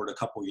prepare for it a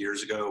couple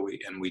years ago,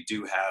 and we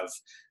do have.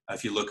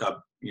 If you look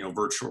up,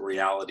 virtual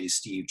reality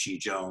Steve G.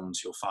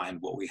 Jones, you'll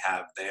find what we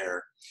have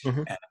there.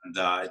 Mhm.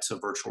 And it's a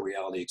virtual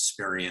reality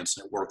experience,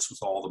 and it works with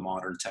all the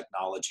modern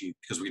technology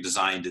because we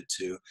designed it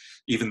to.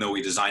 Even though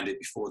we designed it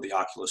before the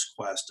Oculus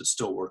Quest, it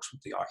still works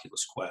with the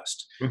Oculus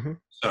Quest. Mhm.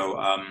 So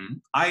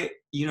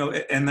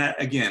and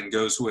that again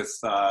goes with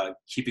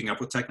keeping up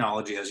with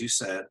technology, as you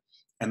said.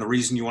 And the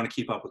reason you want to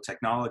keep up with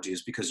technology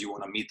is because you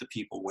want to meet the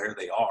people where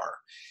they are.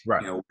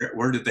 Right.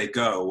 Where did they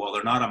go? Well,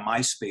 they're not on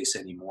MySpace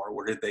anymore.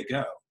 Where did they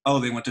go?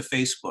 Oh, they went to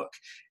Facebook.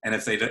 And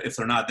if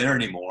they're not there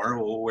anymore,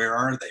 well, where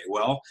are they?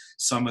 Well,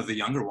 some of the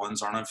younger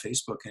ones aren't on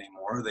Facebook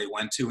anymore. They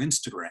went to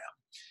Instagram,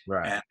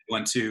 Right. and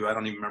went to, I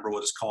don't even remember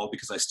what it's called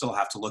because I still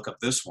have to look up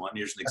this one.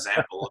 Here's an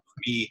example of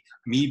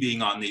me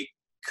being on the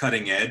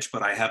cutting edge,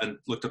 but I haven't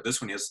looked up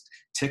this one. Is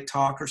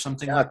TikTok or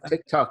something Yeah. like that?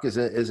 TikTok is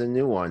a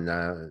new one.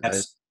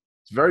 That's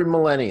It's very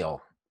millennial.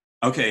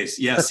 okay.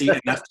 Yeah. See,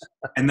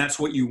 and that's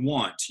what you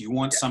want. You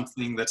want Yeah.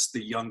 something that's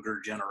the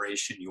younger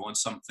generation. You want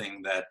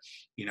something that,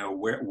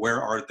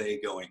 where are they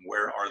going?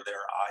 Where are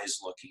their eyes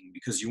looking?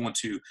 Because you want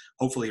to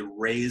hopefully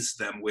raise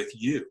them with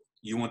you.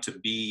 You want to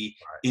be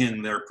Right.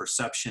 in their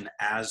perception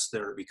as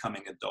they're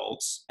becoming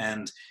adults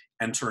and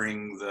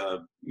entering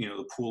the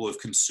pool of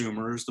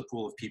consumers, the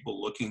pool of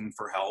people looking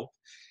for help,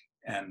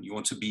 and you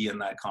want to be in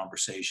that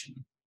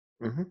conversation.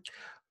 Hmm.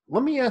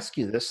 Let me ask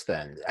you this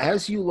then.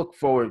 As you look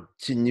forward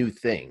to new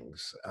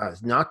things,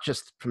 not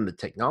just from the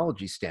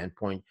technology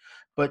standpoint,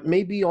 but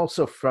maybe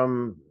also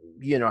from,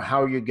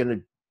 how you're going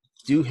to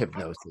do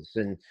hypnosis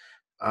and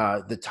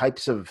the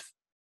types of,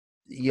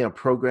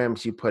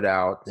 programs you put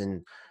out,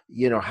 and,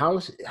 how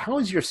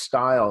has your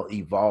style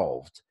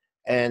evolved,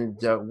 and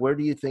where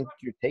do you think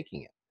you're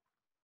taking it?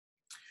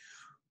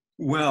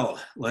 Well,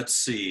 let's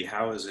see.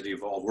 How has it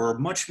evolved? We're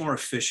much more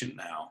efficient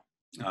now.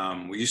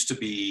 We used to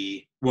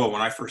be, well,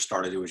 when I first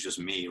started, it was just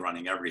me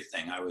running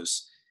everything. I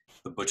was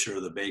the butcher,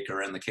 the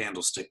baker, and the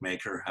candlestick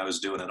maker. I was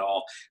doing it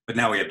all. But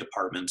now we have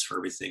departments for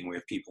everything. We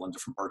have people in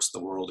different parts of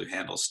the world who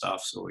handle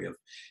stuff. So we have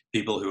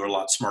people who are a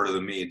lot smarter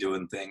than me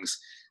doing things.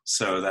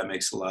 So that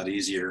makes it a lot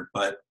easier.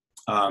 But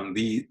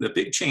the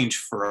big change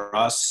for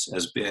us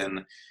has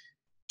been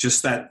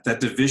just that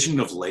division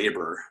of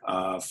labor.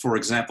 For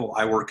example,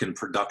 I work in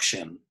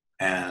production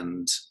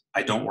and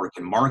I don't work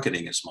in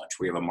marketing as much.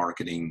 We have a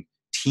marketing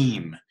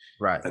team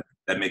Right.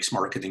 that makes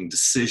marketing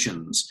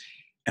decisions.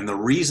 And the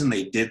reason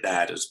they did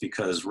that is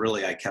because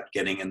really I kept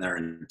getting in there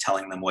and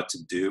telling them what to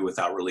do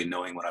without really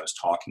knowing what I was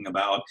talking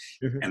about.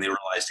 Hmm. And they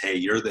realized, hey,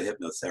 you're the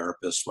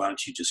hypnotherapist. Why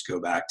don't you just go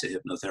back to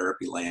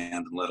hypnotherapy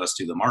land and let us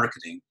do the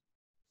marketing?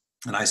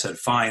 And I said,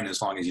 fine,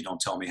 as long as you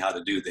don't tell me how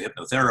to do the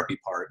hypnotherapy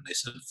part. And they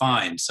said,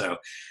 fine. So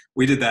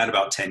we did that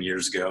about 10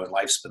 years ago, and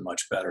life's been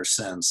much better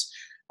since.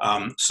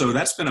 So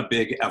that's been a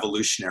big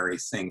evolutionary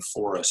thing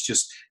for us,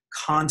 just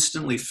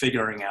constantly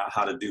figuring out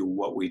how to do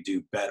what we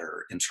do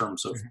better in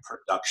terms of Hmm.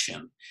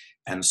 production.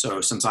 And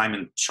so since I'm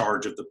in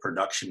charge of the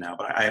production now,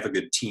 but I have a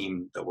good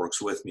team that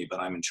works with me, but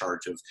I'm in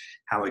charge of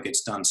how it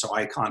gets done. So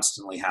I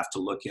constantly have to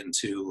look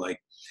into like,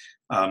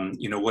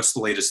 what's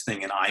the latest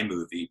thing in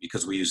iMovie,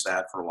 because we use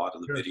that for a lot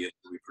of the Sure. videos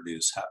that we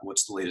produce.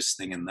 What's the latest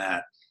thing in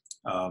that?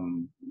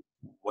 Um,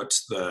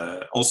 what's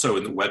the also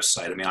in the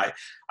website? I mean,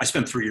 I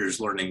spent 3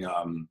 years learning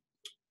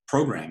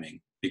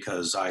programming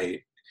because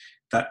I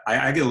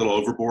get a little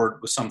overboard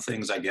with some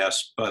things, I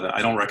guess, but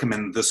I don't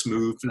recommend this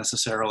move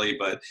necessarily.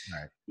 But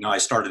Right. I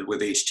started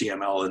with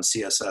HTML and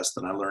CSS,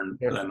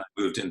 Yeah. then I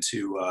moved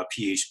into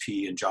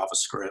PHP and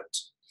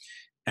JavaScript,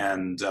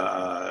 and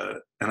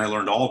I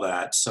learned all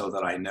that so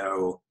that I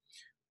know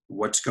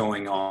what's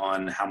going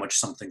on, how much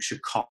something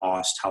should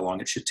cost, how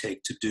long it should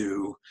take to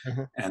do,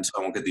 Hmm. and so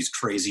I won't get these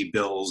crazy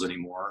bills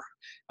anymore.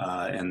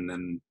 And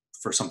then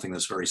for something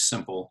that's very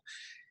simple,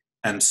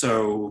 and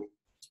so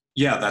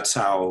yeah, that's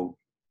how.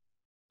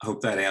 I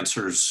hope that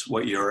answers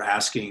what you're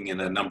asking in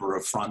a number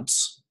of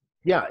fronts.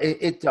 Yeah,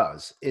 it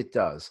does. It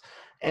does.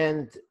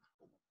 And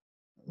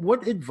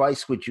what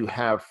advice would you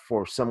have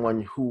for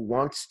someone who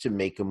wants to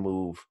make a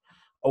move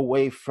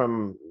away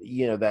from,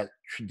 that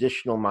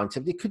traditional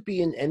mindset? It could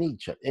be in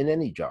in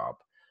any job,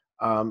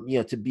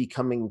 to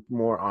becoming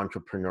more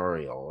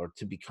entrepreneurial, or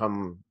to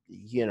become,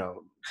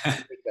 to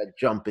make that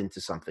jump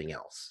into something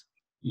else.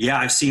 Yeah,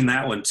 I've seen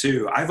that one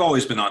too. I've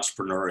always been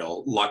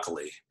entrepreneurial,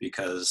 luckily,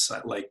 because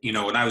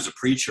when I was a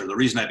preacher, the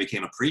reason I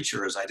became a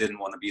preacher is I didn't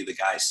want to be the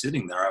guy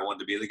sitting there. I wanted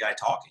to be the guy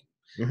talking.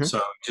 Hmm.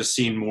 So just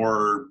seeing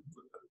more,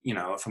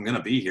 if I'm going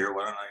to be here,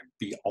 why don't I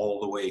be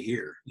all the way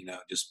here?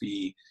 Just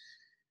be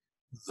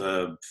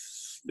the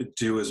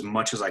do as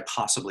much as I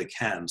possibly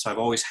can. So I've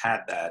always had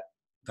that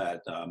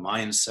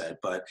mindset,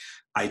 but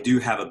I do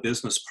have a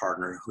business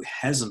partner who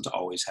hasn't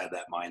always had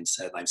that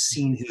mindset, and I've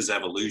seen his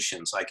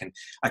evolution. So I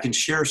can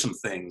share some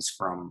things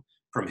from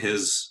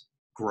his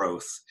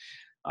growth,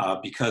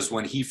 because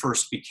when he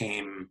first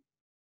became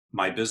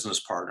my business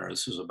partner,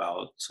 this was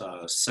about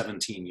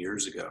 17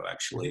 years ago, Hmm.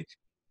 actually.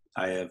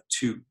 I have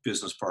two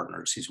business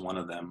partners. He's one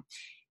of them.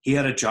 He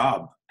had a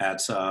job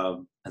at I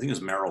think it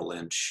was Merrill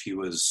Lynch. He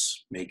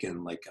was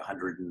making like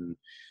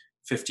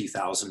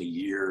 150,000 a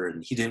year,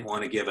 and he didn't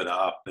want to give it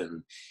up.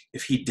 And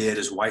if he did,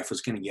 his wife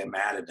was going to get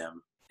mad at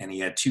him. And he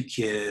had two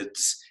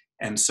kids,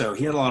 and so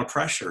he had a lot of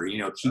pressure.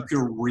 Keep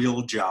your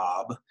real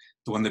job,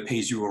 the one that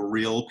pays you a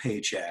real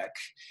paycheck,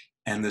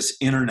 and this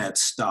internet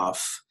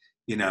stuff.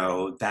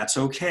 That's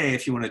okay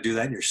if you want to do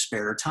that in your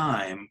spare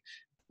time,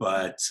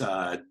 but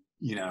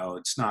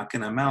it's not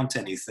going to amount to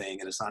anything,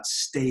 and it's not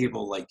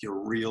stable like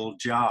your real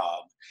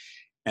job.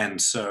 And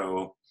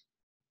so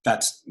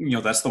that's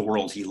the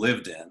world he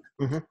lived in.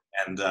 Hmm.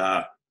 And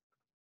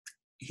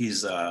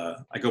he's I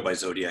go by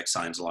zodiac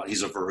signs a lot.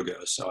 He's a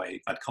Virgo, so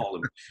I'd call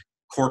him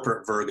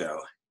corporate Virgo.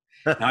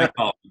 Now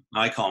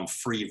I call him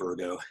free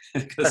Virgo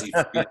because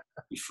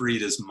he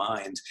freed his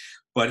mind.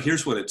 But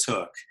here's what it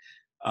took.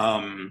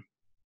 Um,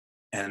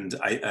 and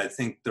I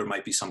think there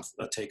might be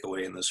a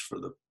takeaway in this for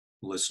the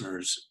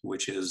listeners,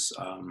 which is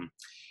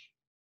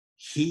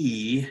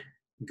he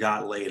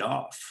got laid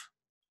off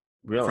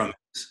from Really?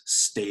 his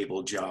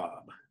stable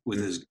job with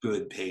Mhm. his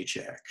good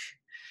paycheck.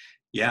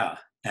 Yeah.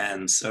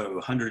 And so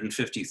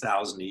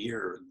 150,000 a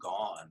year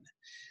gone.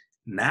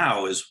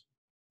 Now is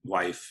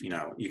wife,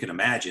 you can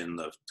imagine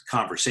the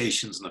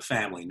conversations in the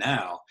family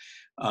now.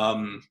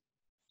 Um,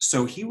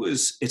 so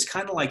it's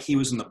kind of like he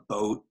was in the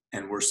boat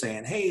and we're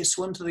saying, hey,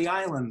 swim to the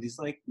island. He's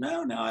like,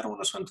 no, no, I don't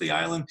want to swim to the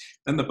island.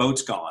 Then the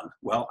boat's gone.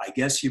 Well, I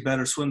guess you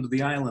better swim to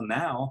the island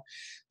now.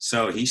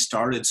 So he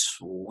started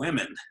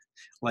swimming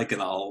like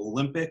an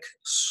Olympic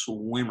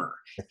swimmer.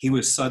 He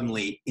was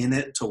suddenly in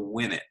it to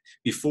win it.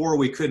 Before,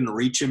 we couldn't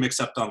reach him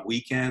except on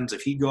weekends.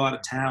 If he'd go out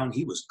of town,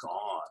 he was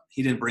gone.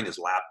 He didn't bring his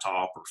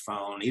laptop or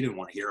phone. He didn't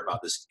want to hear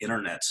about this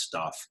internet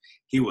stuff.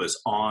 He was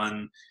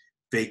on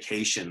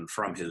vacation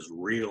from his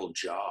real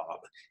job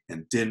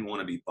and didn't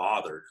want to be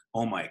bothered.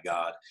 Oh my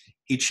God.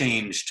 He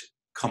changed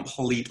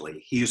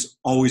completely. He's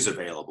always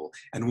available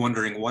and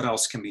wondering what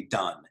else can be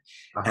done.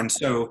 Uh-huh. And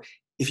so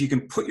if you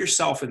can put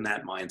yourself in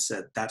that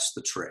mindset, that's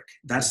the trick.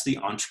 That's the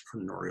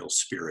entrepreneurial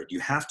spirit. You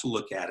have to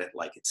look at it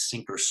like it's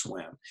sink or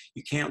swim.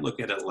 You can't look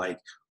at it like,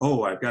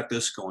 oh, I've got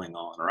this going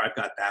on or I've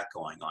got that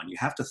going on. You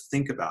have to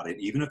think about it,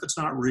 even if it's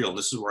not real.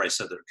 This is where I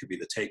said that it could be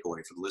the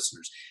takeaway for the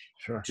listeners.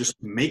 Sure. Just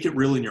make it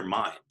real in your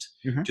mind.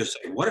 Mm-hmm. Just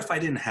say, what if I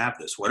didn't have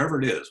this? Whatever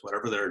it is,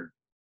 whatever they're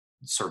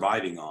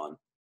surviving on,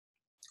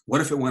 what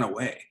if it went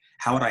away?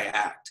 How would I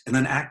act? And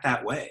then act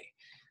that way.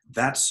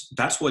 That's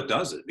what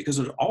does it, because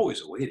there's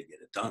always a way to get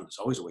it done. There's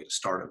always a way to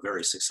start a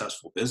very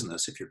successful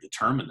business if you're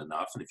determined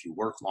enough and if you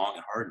work long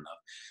and hard enough.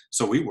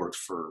 So we worked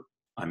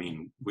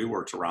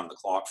around the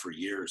clock for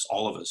years.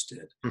 All of us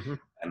did. Mm-hmm.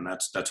 And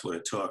that's what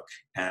it took.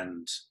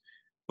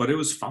 But it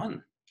was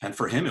fun. And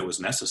for him, it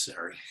was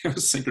necessary. It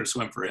was sink or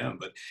swim for him.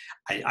 But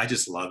I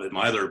just love it.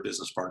 My other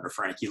business partner,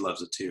 Frank, he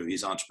loves it too.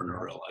 He's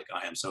entrepreneurial like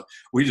I am. So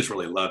we just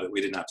really love it.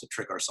 We didn't have to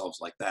trick ourselves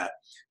like that.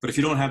 But if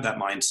you don't have that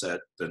mindset,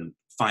 then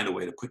find a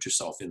way to put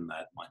yourself in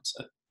that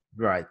mindset.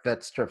 Right.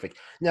 That's terrific.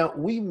 Now,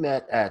 we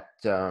met at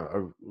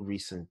a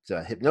recent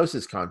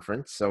hypnosis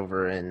conference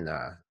over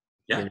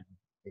Yeah. in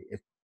a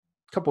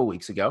couple of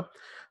weeks ago.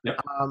 Yep.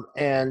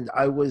 And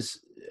it was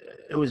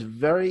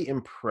very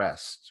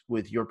impressed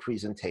with your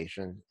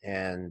presentation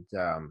and,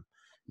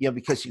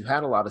 because you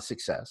had a lot of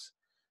success.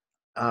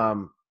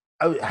 How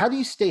do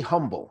you stay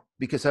humble?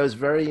 Because I was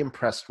very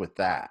impressed with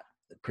that,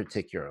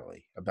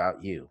 particularly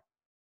about you.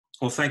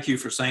 Well, thank you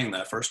for saying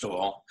that, first of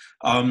all.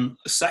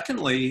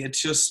 Secondly,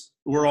 it's just,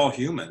 we're all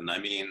human. I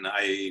mean,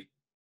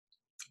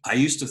 I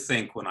used to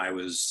think when I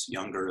was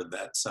younger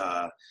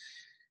that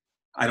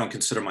I don't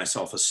consider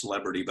myself a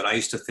celebrity, but I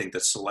used to think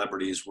that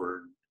celebrities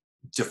were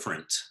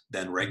different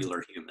than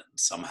regular humans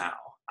somehow.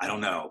 I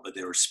don't know, but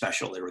they were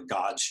special. They were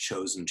God's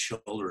chosen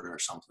children or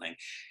something,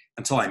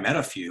 until I met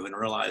a few and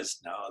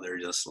realized, no, they're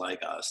just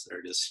like us.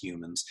 They're just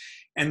humans.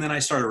 And then I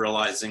started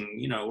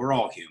realizing, we're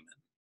all human.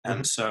 Mhm.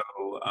 And so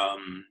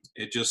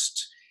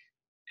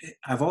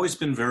I've always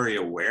been very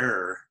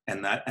aware,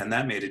 and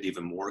that made it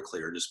even more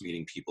clear, just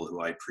meeting people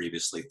who I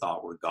previously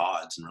thought were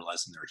gods and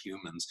realizing they're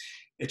humans.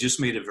 It just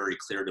made it very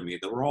clear to me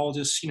that we're all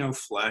just,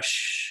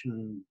 flesh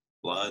and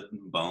blood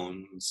and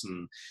bones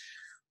and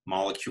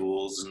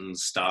molecules and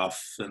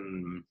stuff.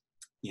 And,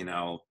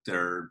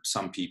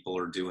 some people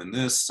are doing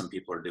this, some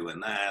people are doing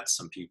that,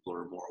 some people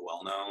are more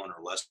well known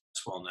or less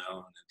well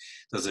known.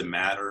 Does it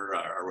matter?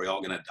 Are we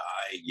all going to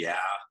die? Yeah.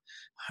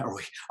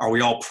 Are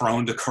we all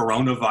prone to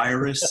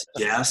coronavirus?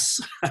 Yes.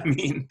 I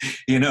mean,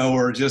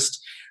 we're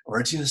just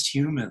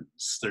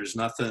humans. There's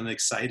nothing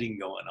exciting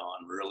going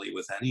on really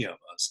with any of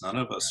us. None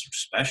of us are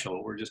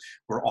special.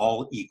 We're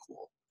all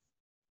equal.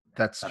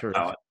 That's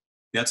terrific.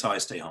 That's how I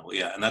stay humble.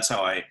 Yeah. And that's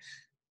how I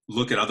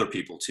look at other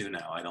people too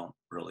now. I don't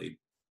really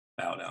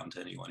bow down to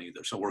anyone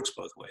either. So it works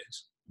both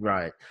ways.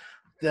 Right.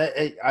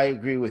 I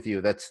agree with you.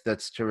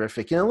 That's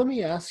terrific. Now, let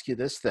me ask you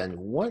this then.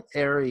 What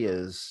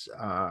areas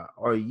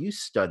are you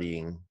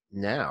studying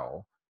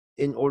now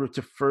in order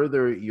to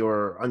further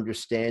your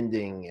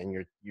understanding and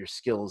your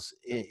skills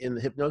in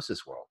the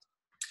hypnosis world?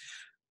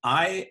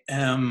 I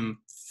am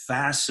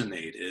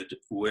fascinated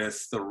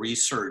with the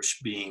research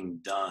being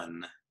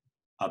done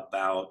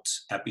about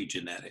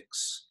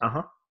epigenetics.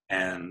 Uh-huh.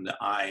 And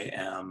I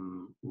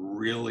am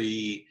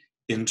really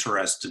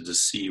interested to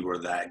see where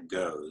that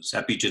goes.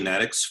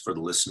 Epigenetics, for the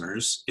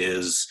listeners,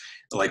 is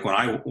like when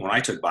I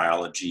took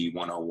biology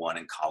 101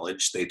 in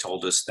college, they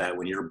told us that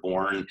when you're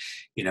born,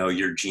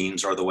 your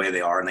genes are the way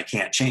they are and they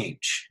can't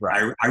change.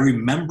 Right. I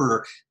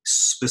remember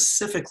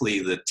specifically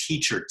the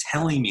teacher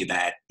telling me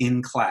that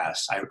in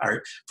class. I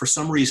for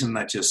some reason,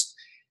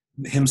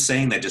 him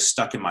saying that just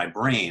stuck in my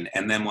brain.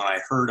 And then when I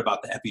heard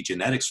about the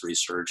epigenetics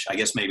research, I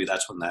guess maybe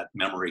that's when that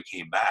memory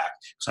came back.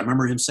 So I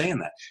remember him saying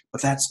that,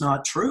 but that's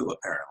not true,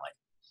 apparently.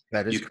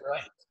 That is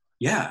correct.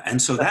 Yeah.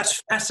 And so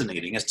that's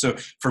fascinating. And so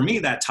for me,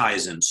 that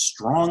ties in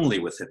strongly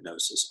with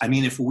hypnosis. I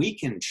mean, if we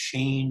can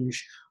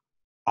change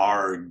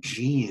our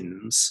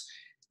genes,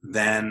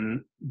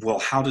 then, well,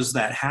 how does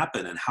that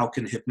happen? And how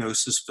can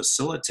hypnosis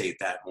facilitate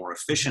that more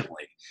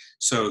efficiently?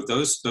 So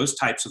those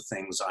types of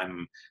things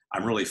I'm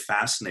really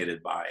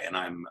fascinated by. And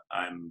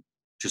I'm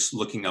just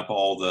looking up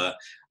all the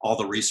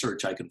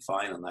research I can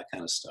find on that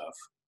kind of stuff.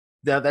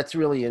 Now, that's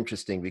really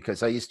interesting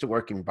because I used to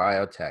work in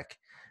biotech.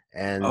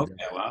 And Okay,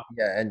 wow.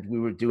 yeah, and we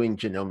were doing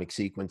genomic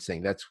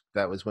sequencing.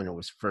 That was when it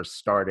was first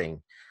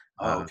starting.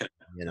 Oh, Uh, okay.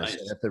 so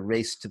Nice. at the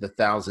race to the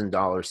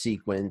 $1,000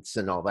 sequence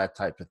and all that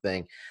type of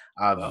thing.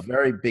 Well,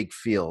 Very big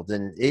field,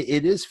 and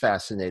it is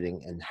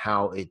fascinating and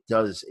how it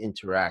does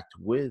interact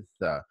with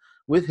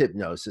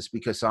hypnosis,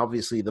 because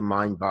obviously the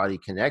mind body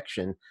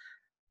connection,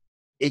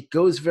 it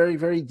goes very,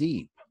 very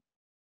deep.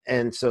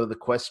 And so the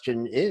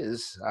question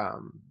is,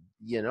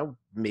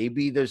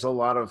 maybe there's a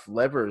lot of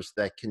levers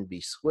that can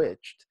be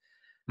switched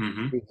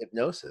mhm. through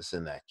hypnosis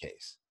in that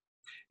case.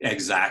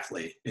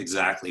 Exactly,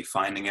 exactly.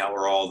 Finding out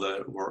where all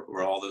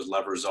those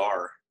levers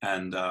are,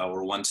 and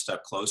we're one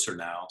step closer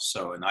now.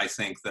 So, and I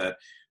think that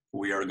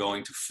we are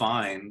going to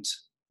find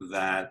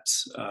that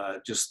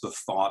just the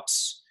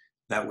thoughts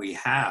that we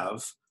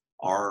have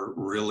are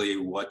really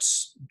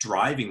what's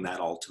driving that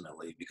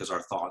ultimately, because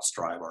our thoughts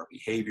drive our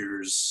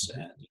behaviors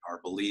Mhm. and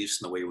our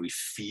beliefs and the way we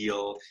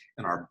feel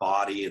in our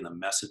body and the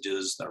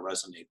messages that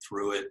resonate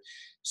through it.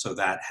 So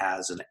that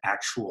has an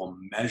actual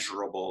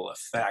measurable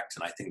effect.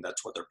 And I think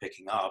that's what they're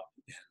picking up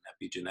in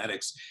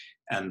epigenetics.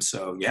 And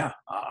so, yeah,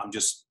 I'm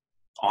just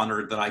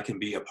honored that I can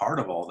be a part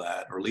of all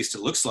that, or at least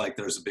it looks like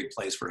there's a big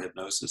place for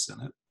hypnosis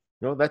in it.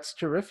 No, that's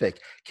terrific.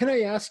 Can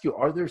I ask you,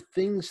 are there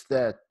things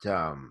that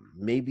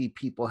maybe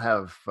people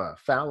have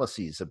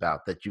fallacies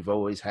about that you've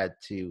always had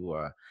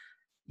to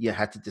you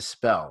had to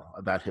dispel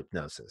about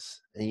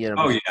hypnosis? And,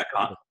 Oh, because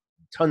yeah.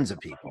 tons of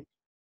people.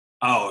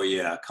 Oh,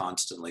 yeah.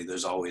 Constantly.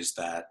 There's always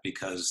that,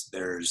 because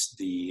there's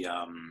the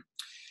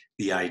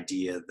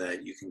idea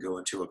that you can go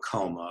into a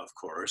coma, of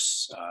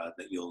course,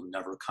 that you'll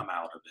never come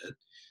out of it,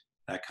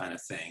 that kind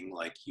of thing.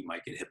 Like you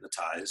might get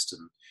hypnotized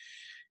and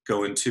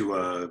go into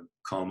a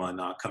coma and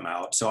not come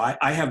out. So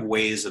I have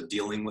ways of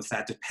dealing with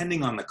that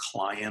depending on the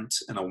client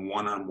in a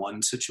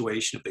one-on-one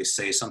situation. If they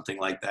say something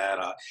like that,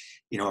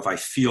 if I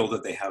feel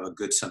that they have a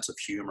good sense of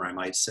humor, I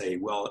might say,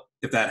 well,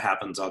 if that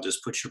happens, I'll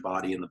just put your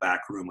body in the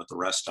back room with the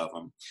rest of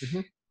them.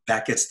 Mhm.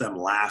 That gets them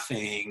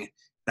laughing.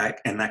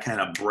 That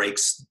kind of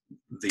breaks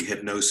the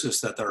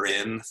hypnosis that they're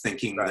in,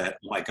 thinking Right. that,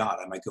 oh my God,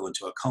 I might go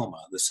into a coma.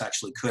 This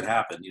actually could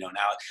happen.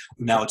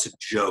 Now it's a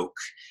joke,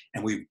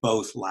 and we've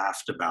both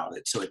laughed about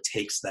it. So it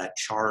takes that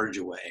charge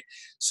away.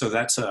 So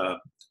that's a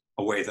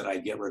way that I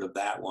get rid of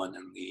that one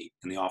in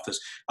the office.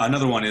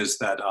 Another one is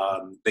that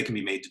they can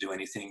be made to do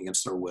anything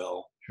against their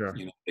will. Sure.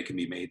 They can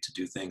be made to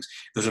do things.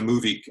 There's a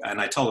movie,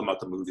 and I tell them about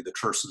the movie, The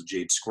Curse of the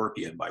Jade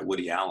Scorpion by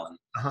Woody Allen.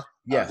 Uh-huh.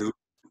 Yes. Who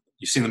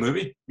You've seen the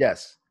movie?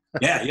 Yes.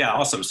 Yeah, yeah,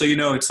 awesome. So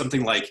it's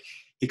something like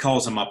he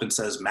calls him up and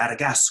says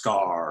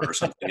Madagascar or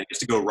something. He has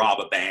to go rob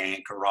a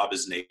bank or rob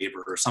his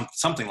neighbor or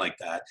something like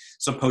that.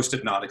 Some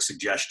post-hypnotic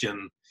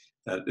suggestion.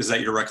 Is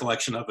that your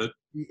recollection of it?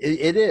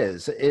 It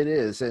is. It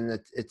is. And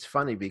it's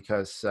funny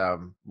because,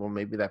 well,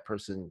 maybe that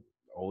person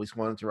always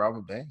wanted to rob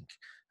a bank.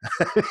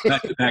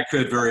 That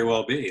could very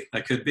well be.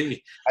 That could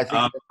be. I think we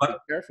have to be But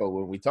careful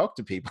when we talk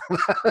to people.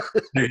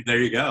 there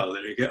you go.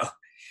 There you go.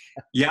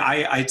 Yeah,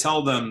 I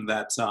tell them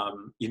that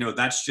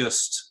that's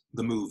just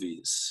the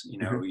movies.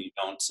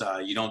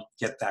 Mhm. You don't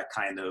get that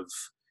kind of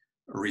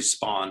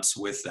response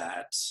with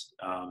that.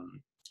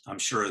 I'm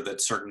sure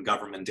that certain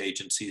government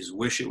agencies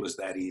wish it was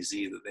that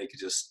easy, that they could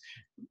just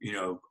you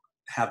know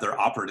have their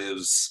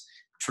operatives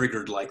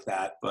triggered like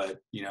that. But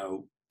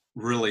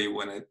really,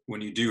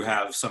 when you do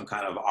have some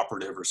kind of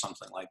operative or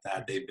something like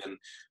that, they've been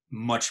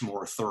much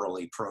more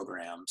thoroughly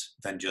programmed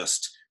than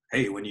just,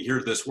 hey, when you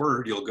hear this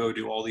word, you'll go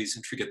do all these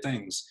intricate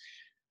things.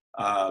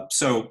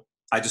 So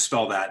I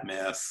dispel that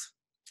myth.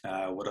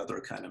 What other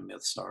kind of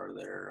myths are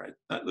there?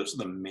 Those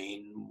are the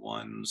main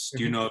ones.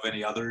 Do you Mhm. know of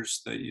any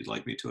others that you'd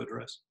like me to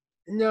address?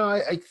 No,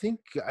 I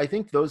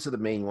think those are the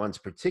main ones.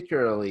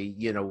 Particularly,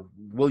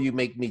 will you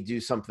make me do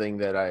something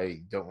that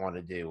I don't want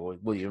to do? Or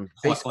will you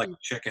Cluck like basically,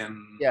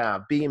 chicken. yeah,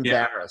 be Yeah,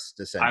 embarrassed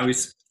essentially?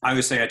 I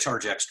always say I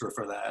charge extra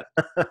for that.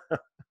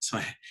 So,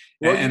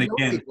 Well, and you know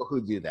again, people who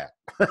do that.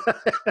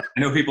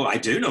 I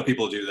do know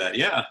people do that.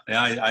 Yeah,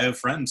 yeah. I have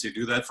friends who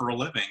do that for a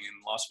living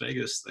in Las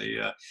Vegas.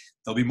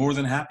 They'll be more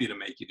than happy to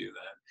make you do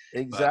that, but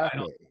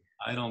Exactly.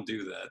 I don't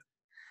do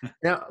that.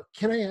 Now,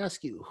 can I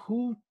ask you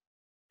who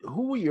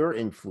were your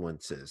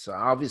influences?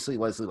 Obviously,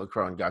 Leslie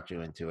Lecron got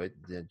you into it,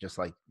 just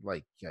like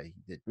he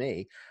did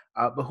me.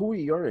 But who were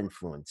your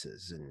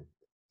influences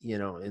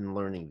in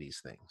learning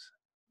these things?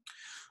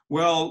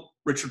 Well,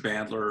 Richard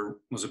Bandler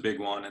was a big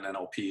one in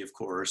NLP, of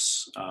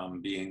course,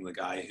 being the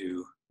guy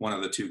one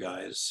of the two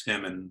guys,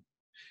 him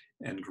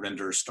and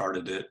Grinder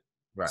started it.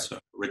 Right. So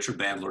Richard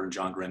Bandler and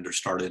John Grinder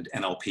started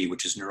NLP,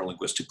 which is neuro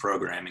linguistic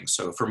programming.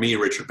 So for me,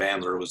 Richard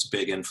Bandler was a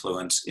big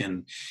influence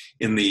in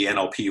the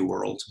NLP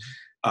world.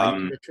 I know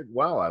Um, Richard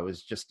well. I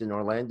was just in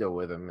Orlando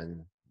with him,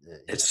 and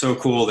it's so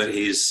cool that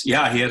he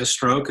had a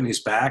stroke and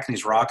he's back and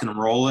he's rocking and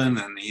rolling,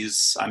 and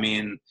I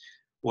mean,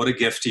 what a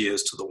gift he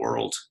is to the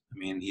world.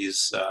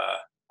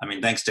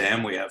 Thanks to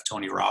him, we have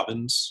Tony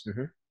Robbins,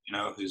 Mhm.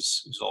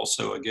 who's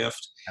also a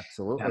gift. And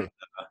Absolutely.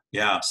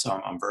 yeah,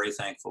 so I'm very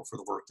thankful for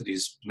the work that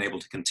he's been able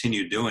to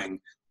continue doing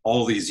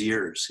all these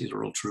years. He's a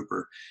real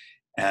trooper.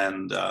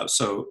 And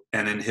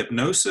in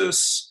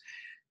hypnosis,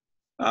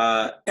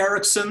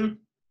 Erickson,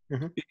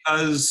 Hmm.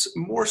 because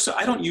more so,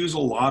 I don't use a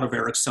lot of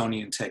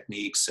Ericksonian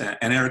techniques. And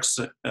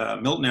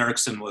Milton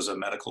Erickson was a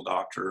medical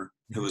doctor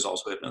who was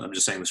also, I'm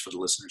just saying this for the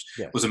listeners,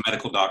 Yes. was a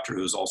medical doctor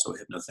who was also a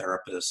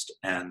hypnotherapist.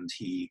 And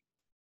he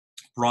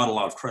brought a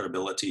lot of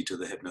credibility to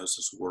the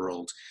hypnosis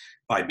world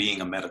by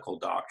being a medical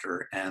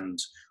doctor. And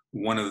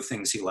one of the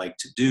things he liked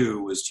to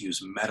do was to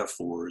use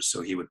metaphors.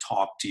 So he would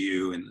talk to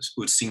you and it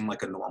would seem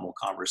like a normal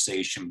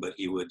conversation, but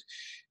he would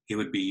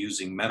be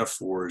using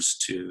metaphors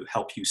to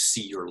help you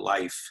see your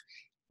life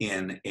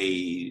in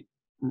a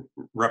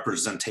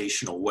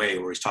representational way,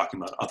 where he's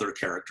talking about other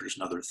characters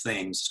and other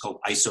things. It's called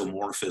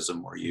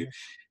isomorphism, where you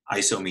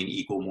iso meaning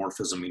equal,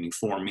 morphism meaning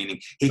form, meaning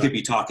he could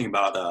be talking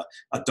about a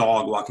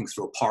dog walking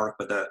through a park,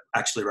 but that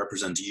actually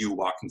represents you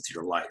walking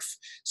through your life.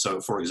 So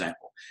for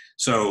example,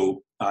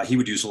 he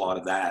would use a lot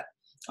of that.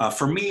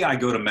 For me, I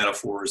go to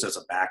metaphors as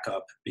a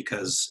backup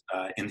because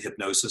in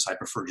hypnosis, I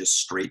prefer just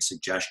straight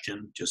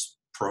suggestion, just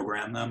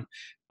program them.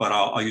 But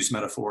I'll use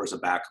metaphor as a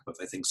backup if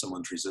I think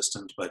someone's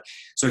resistant. But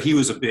so he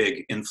was a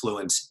big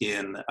influence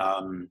in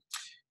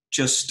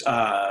just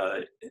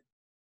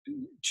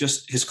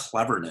his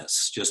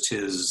cleverness, just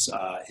his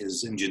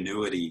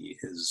ingenuity,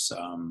 his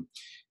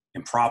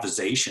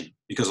improvisation,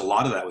 because a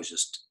lot of that was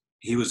just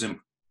he was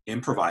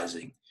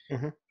improvising.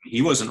 Hmm.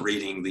 He wasn't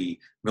reading the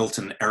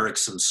Milton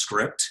Erickson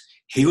script.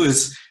 He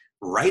was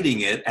writing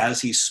it as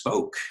he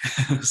spoke.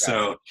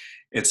 So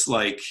it's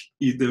like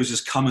it was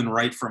just coming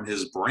right from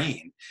his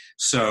brain.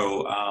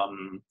 So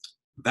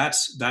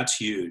that's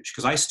huge,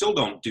 because I still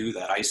don't do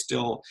that. I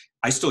still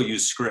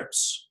use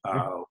scripts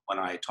when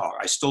I talk.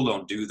 I still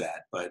don't do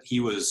that, but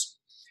he's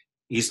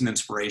an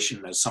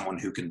inspiration as someone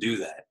who can do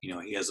that. You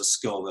know, he has a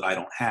skill that I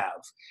don't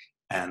have,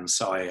 and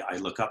so I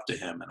look up to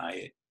him, and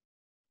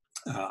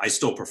I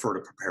still prefer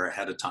to prepare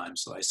ahead of time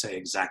so I say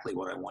exactly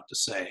what I want to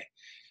say.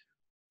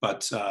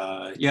 But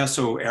so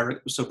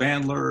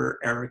Bandler,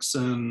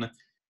 Erickson,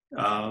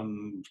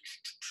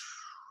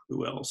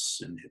 who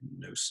else in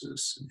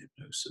hypnosis?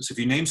 If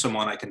you name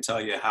someone, I can tell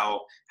you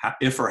how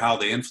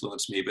they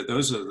influenced me. But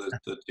those are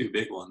the two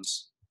big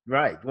ones.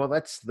 Right. Well,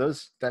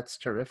 that's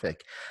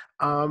terrific.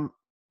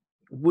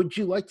 Would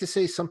you like to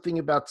say something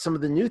about some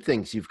of the new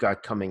things you've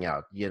got coming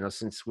out? You know,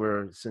 since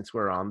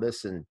we're on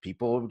this and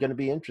people are going to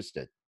be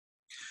interested.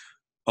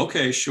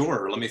 Okay,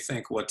 sure. Let me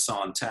think what's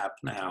on tap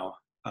now.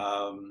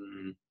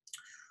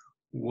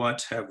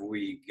 What have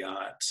we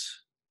got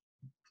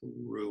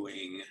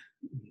brewing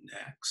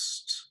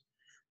next?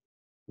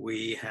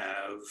 We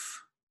have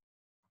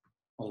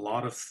a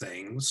lot of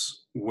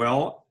things.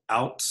 Well,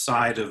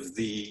 outside of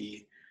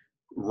the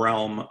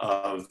realm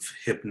of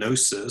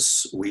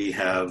hypnosis,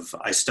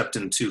 I stepped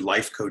into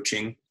life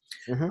coaching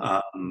Hmm.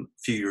 a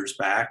few years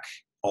back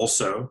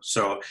also.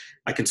 So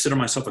I consider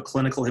myself a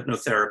clinical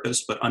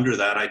hypnotherapist, but under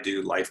that I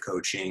do life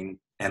coaching,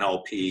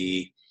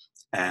 NLP,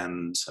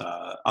 and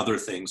other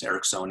things.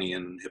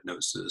 Ericksonian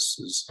hypnosis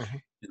is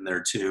in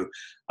there too.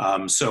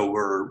 So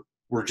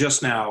we're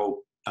just now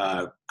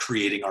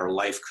creating our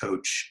life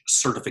coach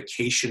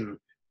certification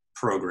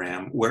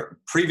program, where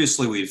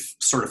previously we've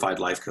certified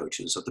life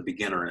coaches at the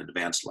beginner and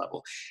advanced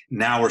level.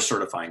 Now we're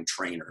certifying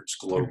trainers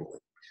globally.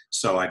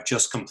 So I've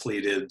just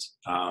completed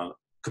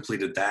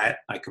that.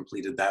 I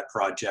completed that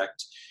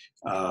project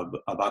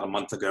about a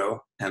month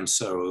ago, and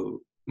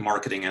so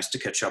marketing has to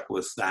catch up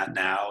with that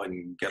now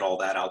and get all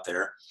that out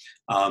there.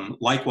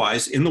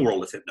 Likewise, in the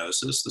world of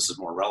hypnosis, this is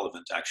more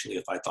relevant actually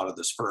if I thought of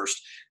this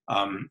first,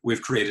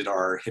 we've created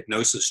our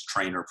hypnosis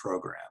trainer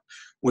program,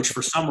 which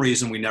for some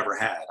reason we never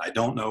had. I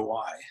don't know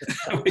why.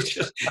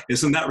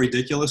 Isn't that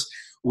ridiculous?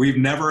 We've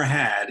never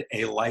had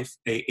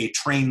a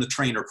train the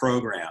trainer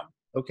program.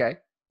 Okay.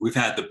 We've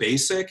had the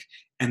basic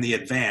and the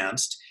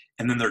advanced.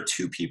 And then there are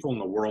two people in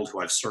the world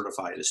who I've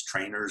certified as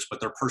trainers, but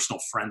they're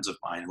personal friends of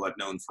mine who I've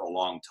known for a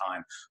long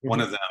time.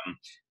 One of them,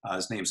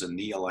 his name's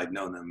Anil. I've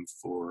known him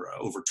for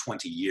over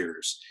 20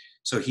 years.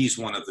 So he's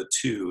one of the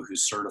two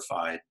who's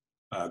certified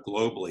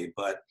globally.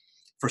 But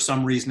for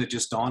some reason, it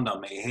just dawned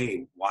on me,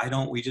 hey, why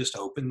don't we just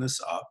open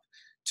this up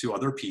to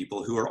other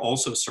people who are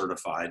also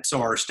certified? So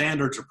our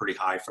standards are pretty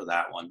high for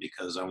that one,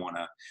 because I want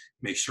to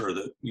make sure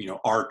that,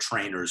 our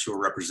trainers who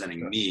are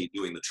representing me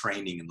doing the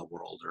training in the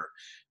world are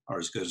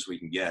as good as we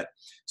can get.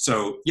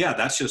 So yeah,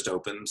 that's just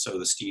open. So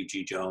the Steve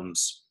G.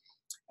 Jones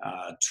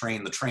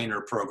Train the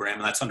Trainer program,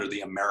 and that's under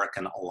the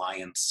American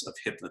Alliance of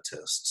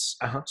Hypnotists.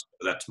 So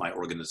that's my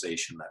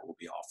organization that will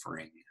be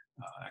offering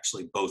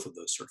actually both of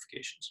those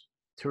certifications.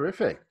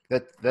 Terrific.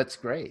 That's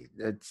great.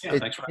 It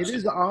Thanks.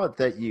 is odd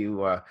that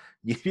you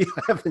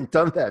haven't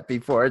done that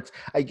before.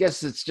 I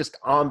guess it's just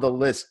on the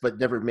list, but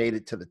never made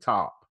it to the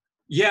top.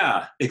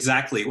 Yeah,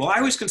 exactly. Well, I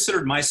always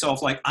considered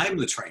myself like I'm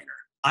the trainer.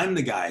 I'm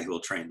the guy who will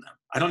train them.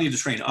 I don't need to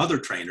train other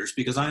trainers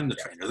because I'm the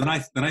trainer.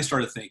 Then I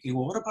started thinking,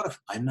 well, what about if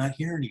I'm not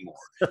here anymore?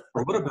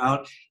 Or what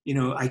about,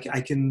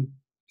 I can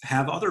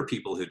have other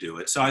people who do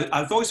it. So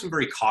I've always been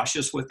very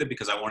cautious with it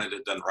because I wanted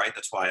it done right.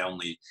 That's why I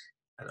only,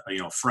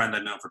 a friend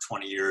I've known for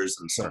 20 years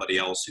and somebody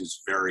else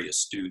who's very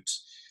astute.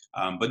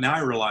 But now I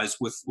realize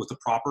with the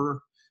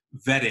proper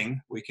vetting,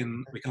 we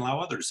can allow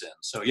others in.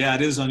 So yeah,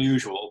 it is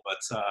unusual, but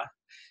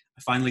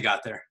I finally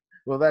got there.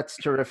 Well, that's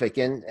terrific.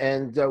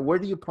 And where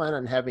do you plan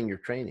on having your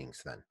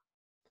trainings then?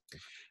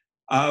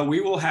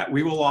 We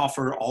will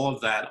offer all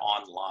of that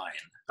online.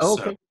 Oh,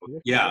 So okay. Yeah,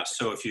 yeah, terrific.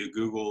 so if you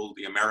Google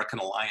the American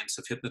Alliance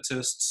of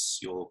Hypnotists,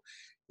 you'll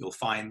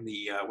find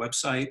the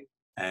website,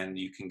 and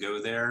you can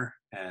go there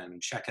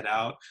and check it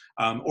out.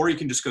 Or you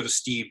can just go to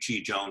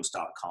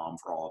stevegjones.com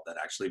for all of that.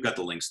 Actually, you've got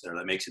the links there.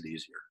 That makes it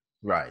easier.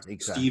 Right,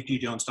 exactly.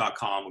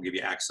 stevegjones.com will give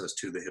you access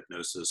to the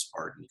hypnosis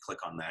part, and you click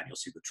on that, and you'll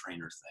see the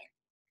trainer thing.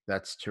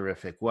 That's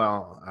terrific.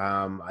 Well,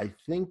 I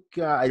think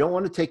I don't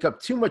want to take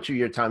up too much of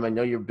your time. I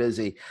know you're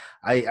busy.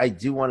 I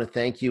do want to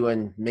thank you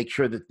and make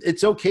sure that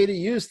it's okay to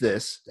use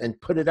this and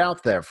put it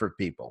out there for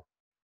people.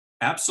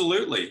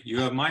 Absolutely. You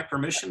have my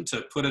permission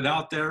to put it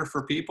out there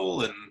for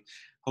people, and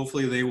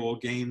hopefully they will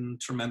gain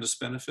tremendous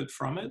benefit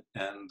from it.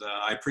 And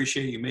I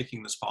appreciate you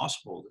making this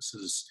possible. This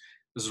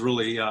is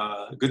really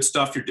good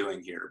stuff you're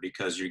doing here,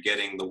 because you're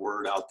getting the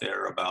word out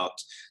there about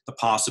the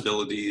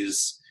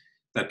possibilities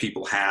that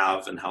people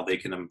have and how they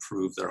can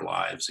improve their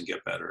lives and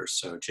get better.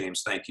 So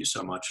James, thank you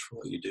so much for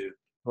what you do.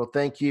 Well,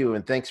 thank you,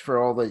 and thanks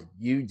for all that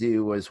you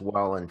do as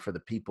well, and for the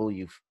people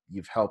you've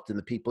helped and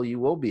the people you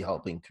will be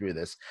helping through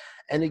this.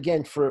 And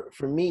again, for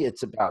me,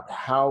 it's about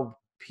how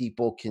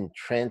people can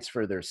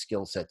transfer their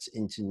skill sets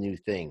into new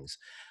things.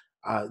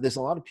 There's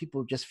a lot of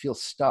people who just feel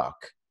stuck,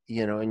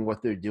 in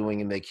what they're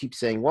doing, and they keep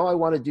saying, "Well, I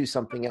want to do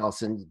something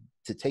else," and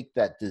to take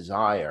that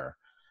desire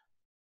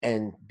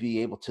and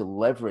be able to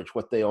leverage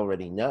what they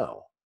already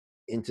know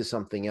into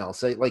something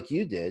else, like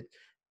you did,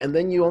 and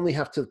then you only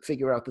have to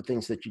figure out the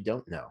things that you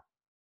don't know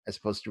as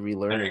opposed to There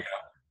relearning. you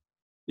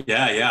go.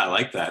 Yeah, I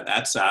like that.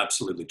 That's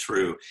absolutely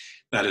true.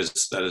 That is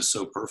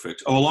so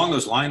perfect. Oh, along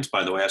those lines,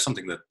 by the way, I have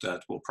something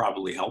that will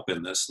probably help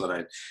in this.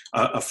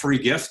 A free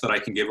gift that I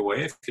can give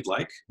away if you'd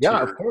like to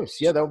Yeah, of your. course.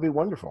 Yeah, that would be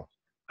wonderful.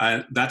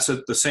 That's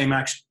at the same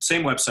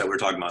website we were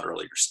talking about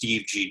earlier,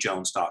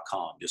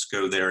 stevegjones.com. Just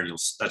go there, and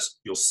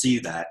you'll see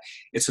that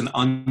it's an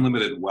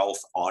unlimited wealth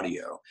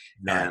audio,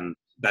 Nice. and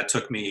that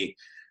took me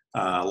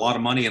a lot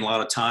of money and a lot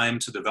of time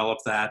to develop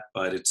that,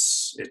 but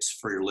it's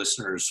for your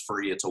listeners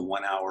free. It's a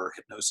 1 hour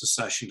hypnosis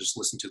session. Just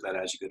listen to that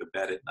as you go to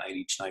bed at night,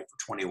 each night for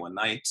 21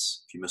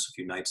 nights. If you miss a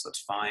few nights,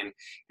 that's fine.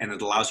 And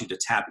it allows you to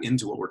tap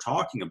into what we're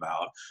talking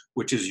about,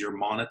 which is your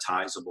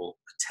monetizable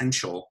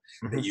potential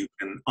that Mhm. you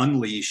can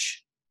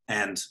unleash.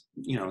 And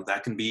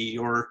that can be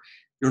your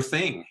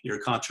thing, your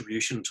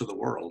contribution to the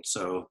world.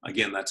 So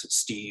again, that's at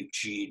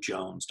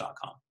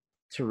stevegjones.com.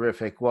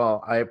 Terrific.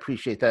 Well, I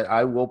appreciate that.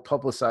 I will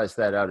publicize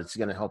that out. It's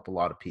going to help a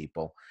lot of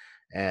people.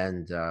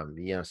 And,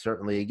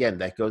 certainly, again,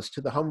 that goes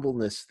to the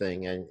humbleness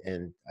thing.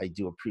 And I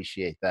do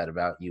appreciate that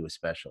about you,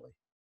 especially.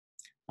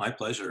 My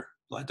pleasure.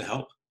 Glad to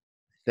help.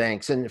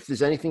 Thanks. And if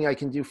there's anything I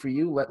can do for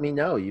you, let me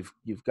know.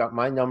 You've got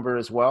my number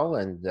as well.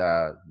 And,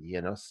 All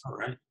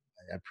right.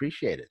 I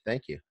appreciate it.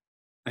 Thank you.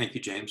 Thank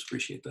you, James.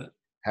 Appreciate that.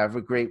 Have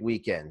a great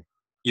weekend.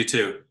 You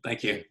too.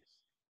 Thank you. Thanks.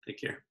 Take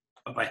care.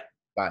 Bye bye.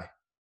 Bye.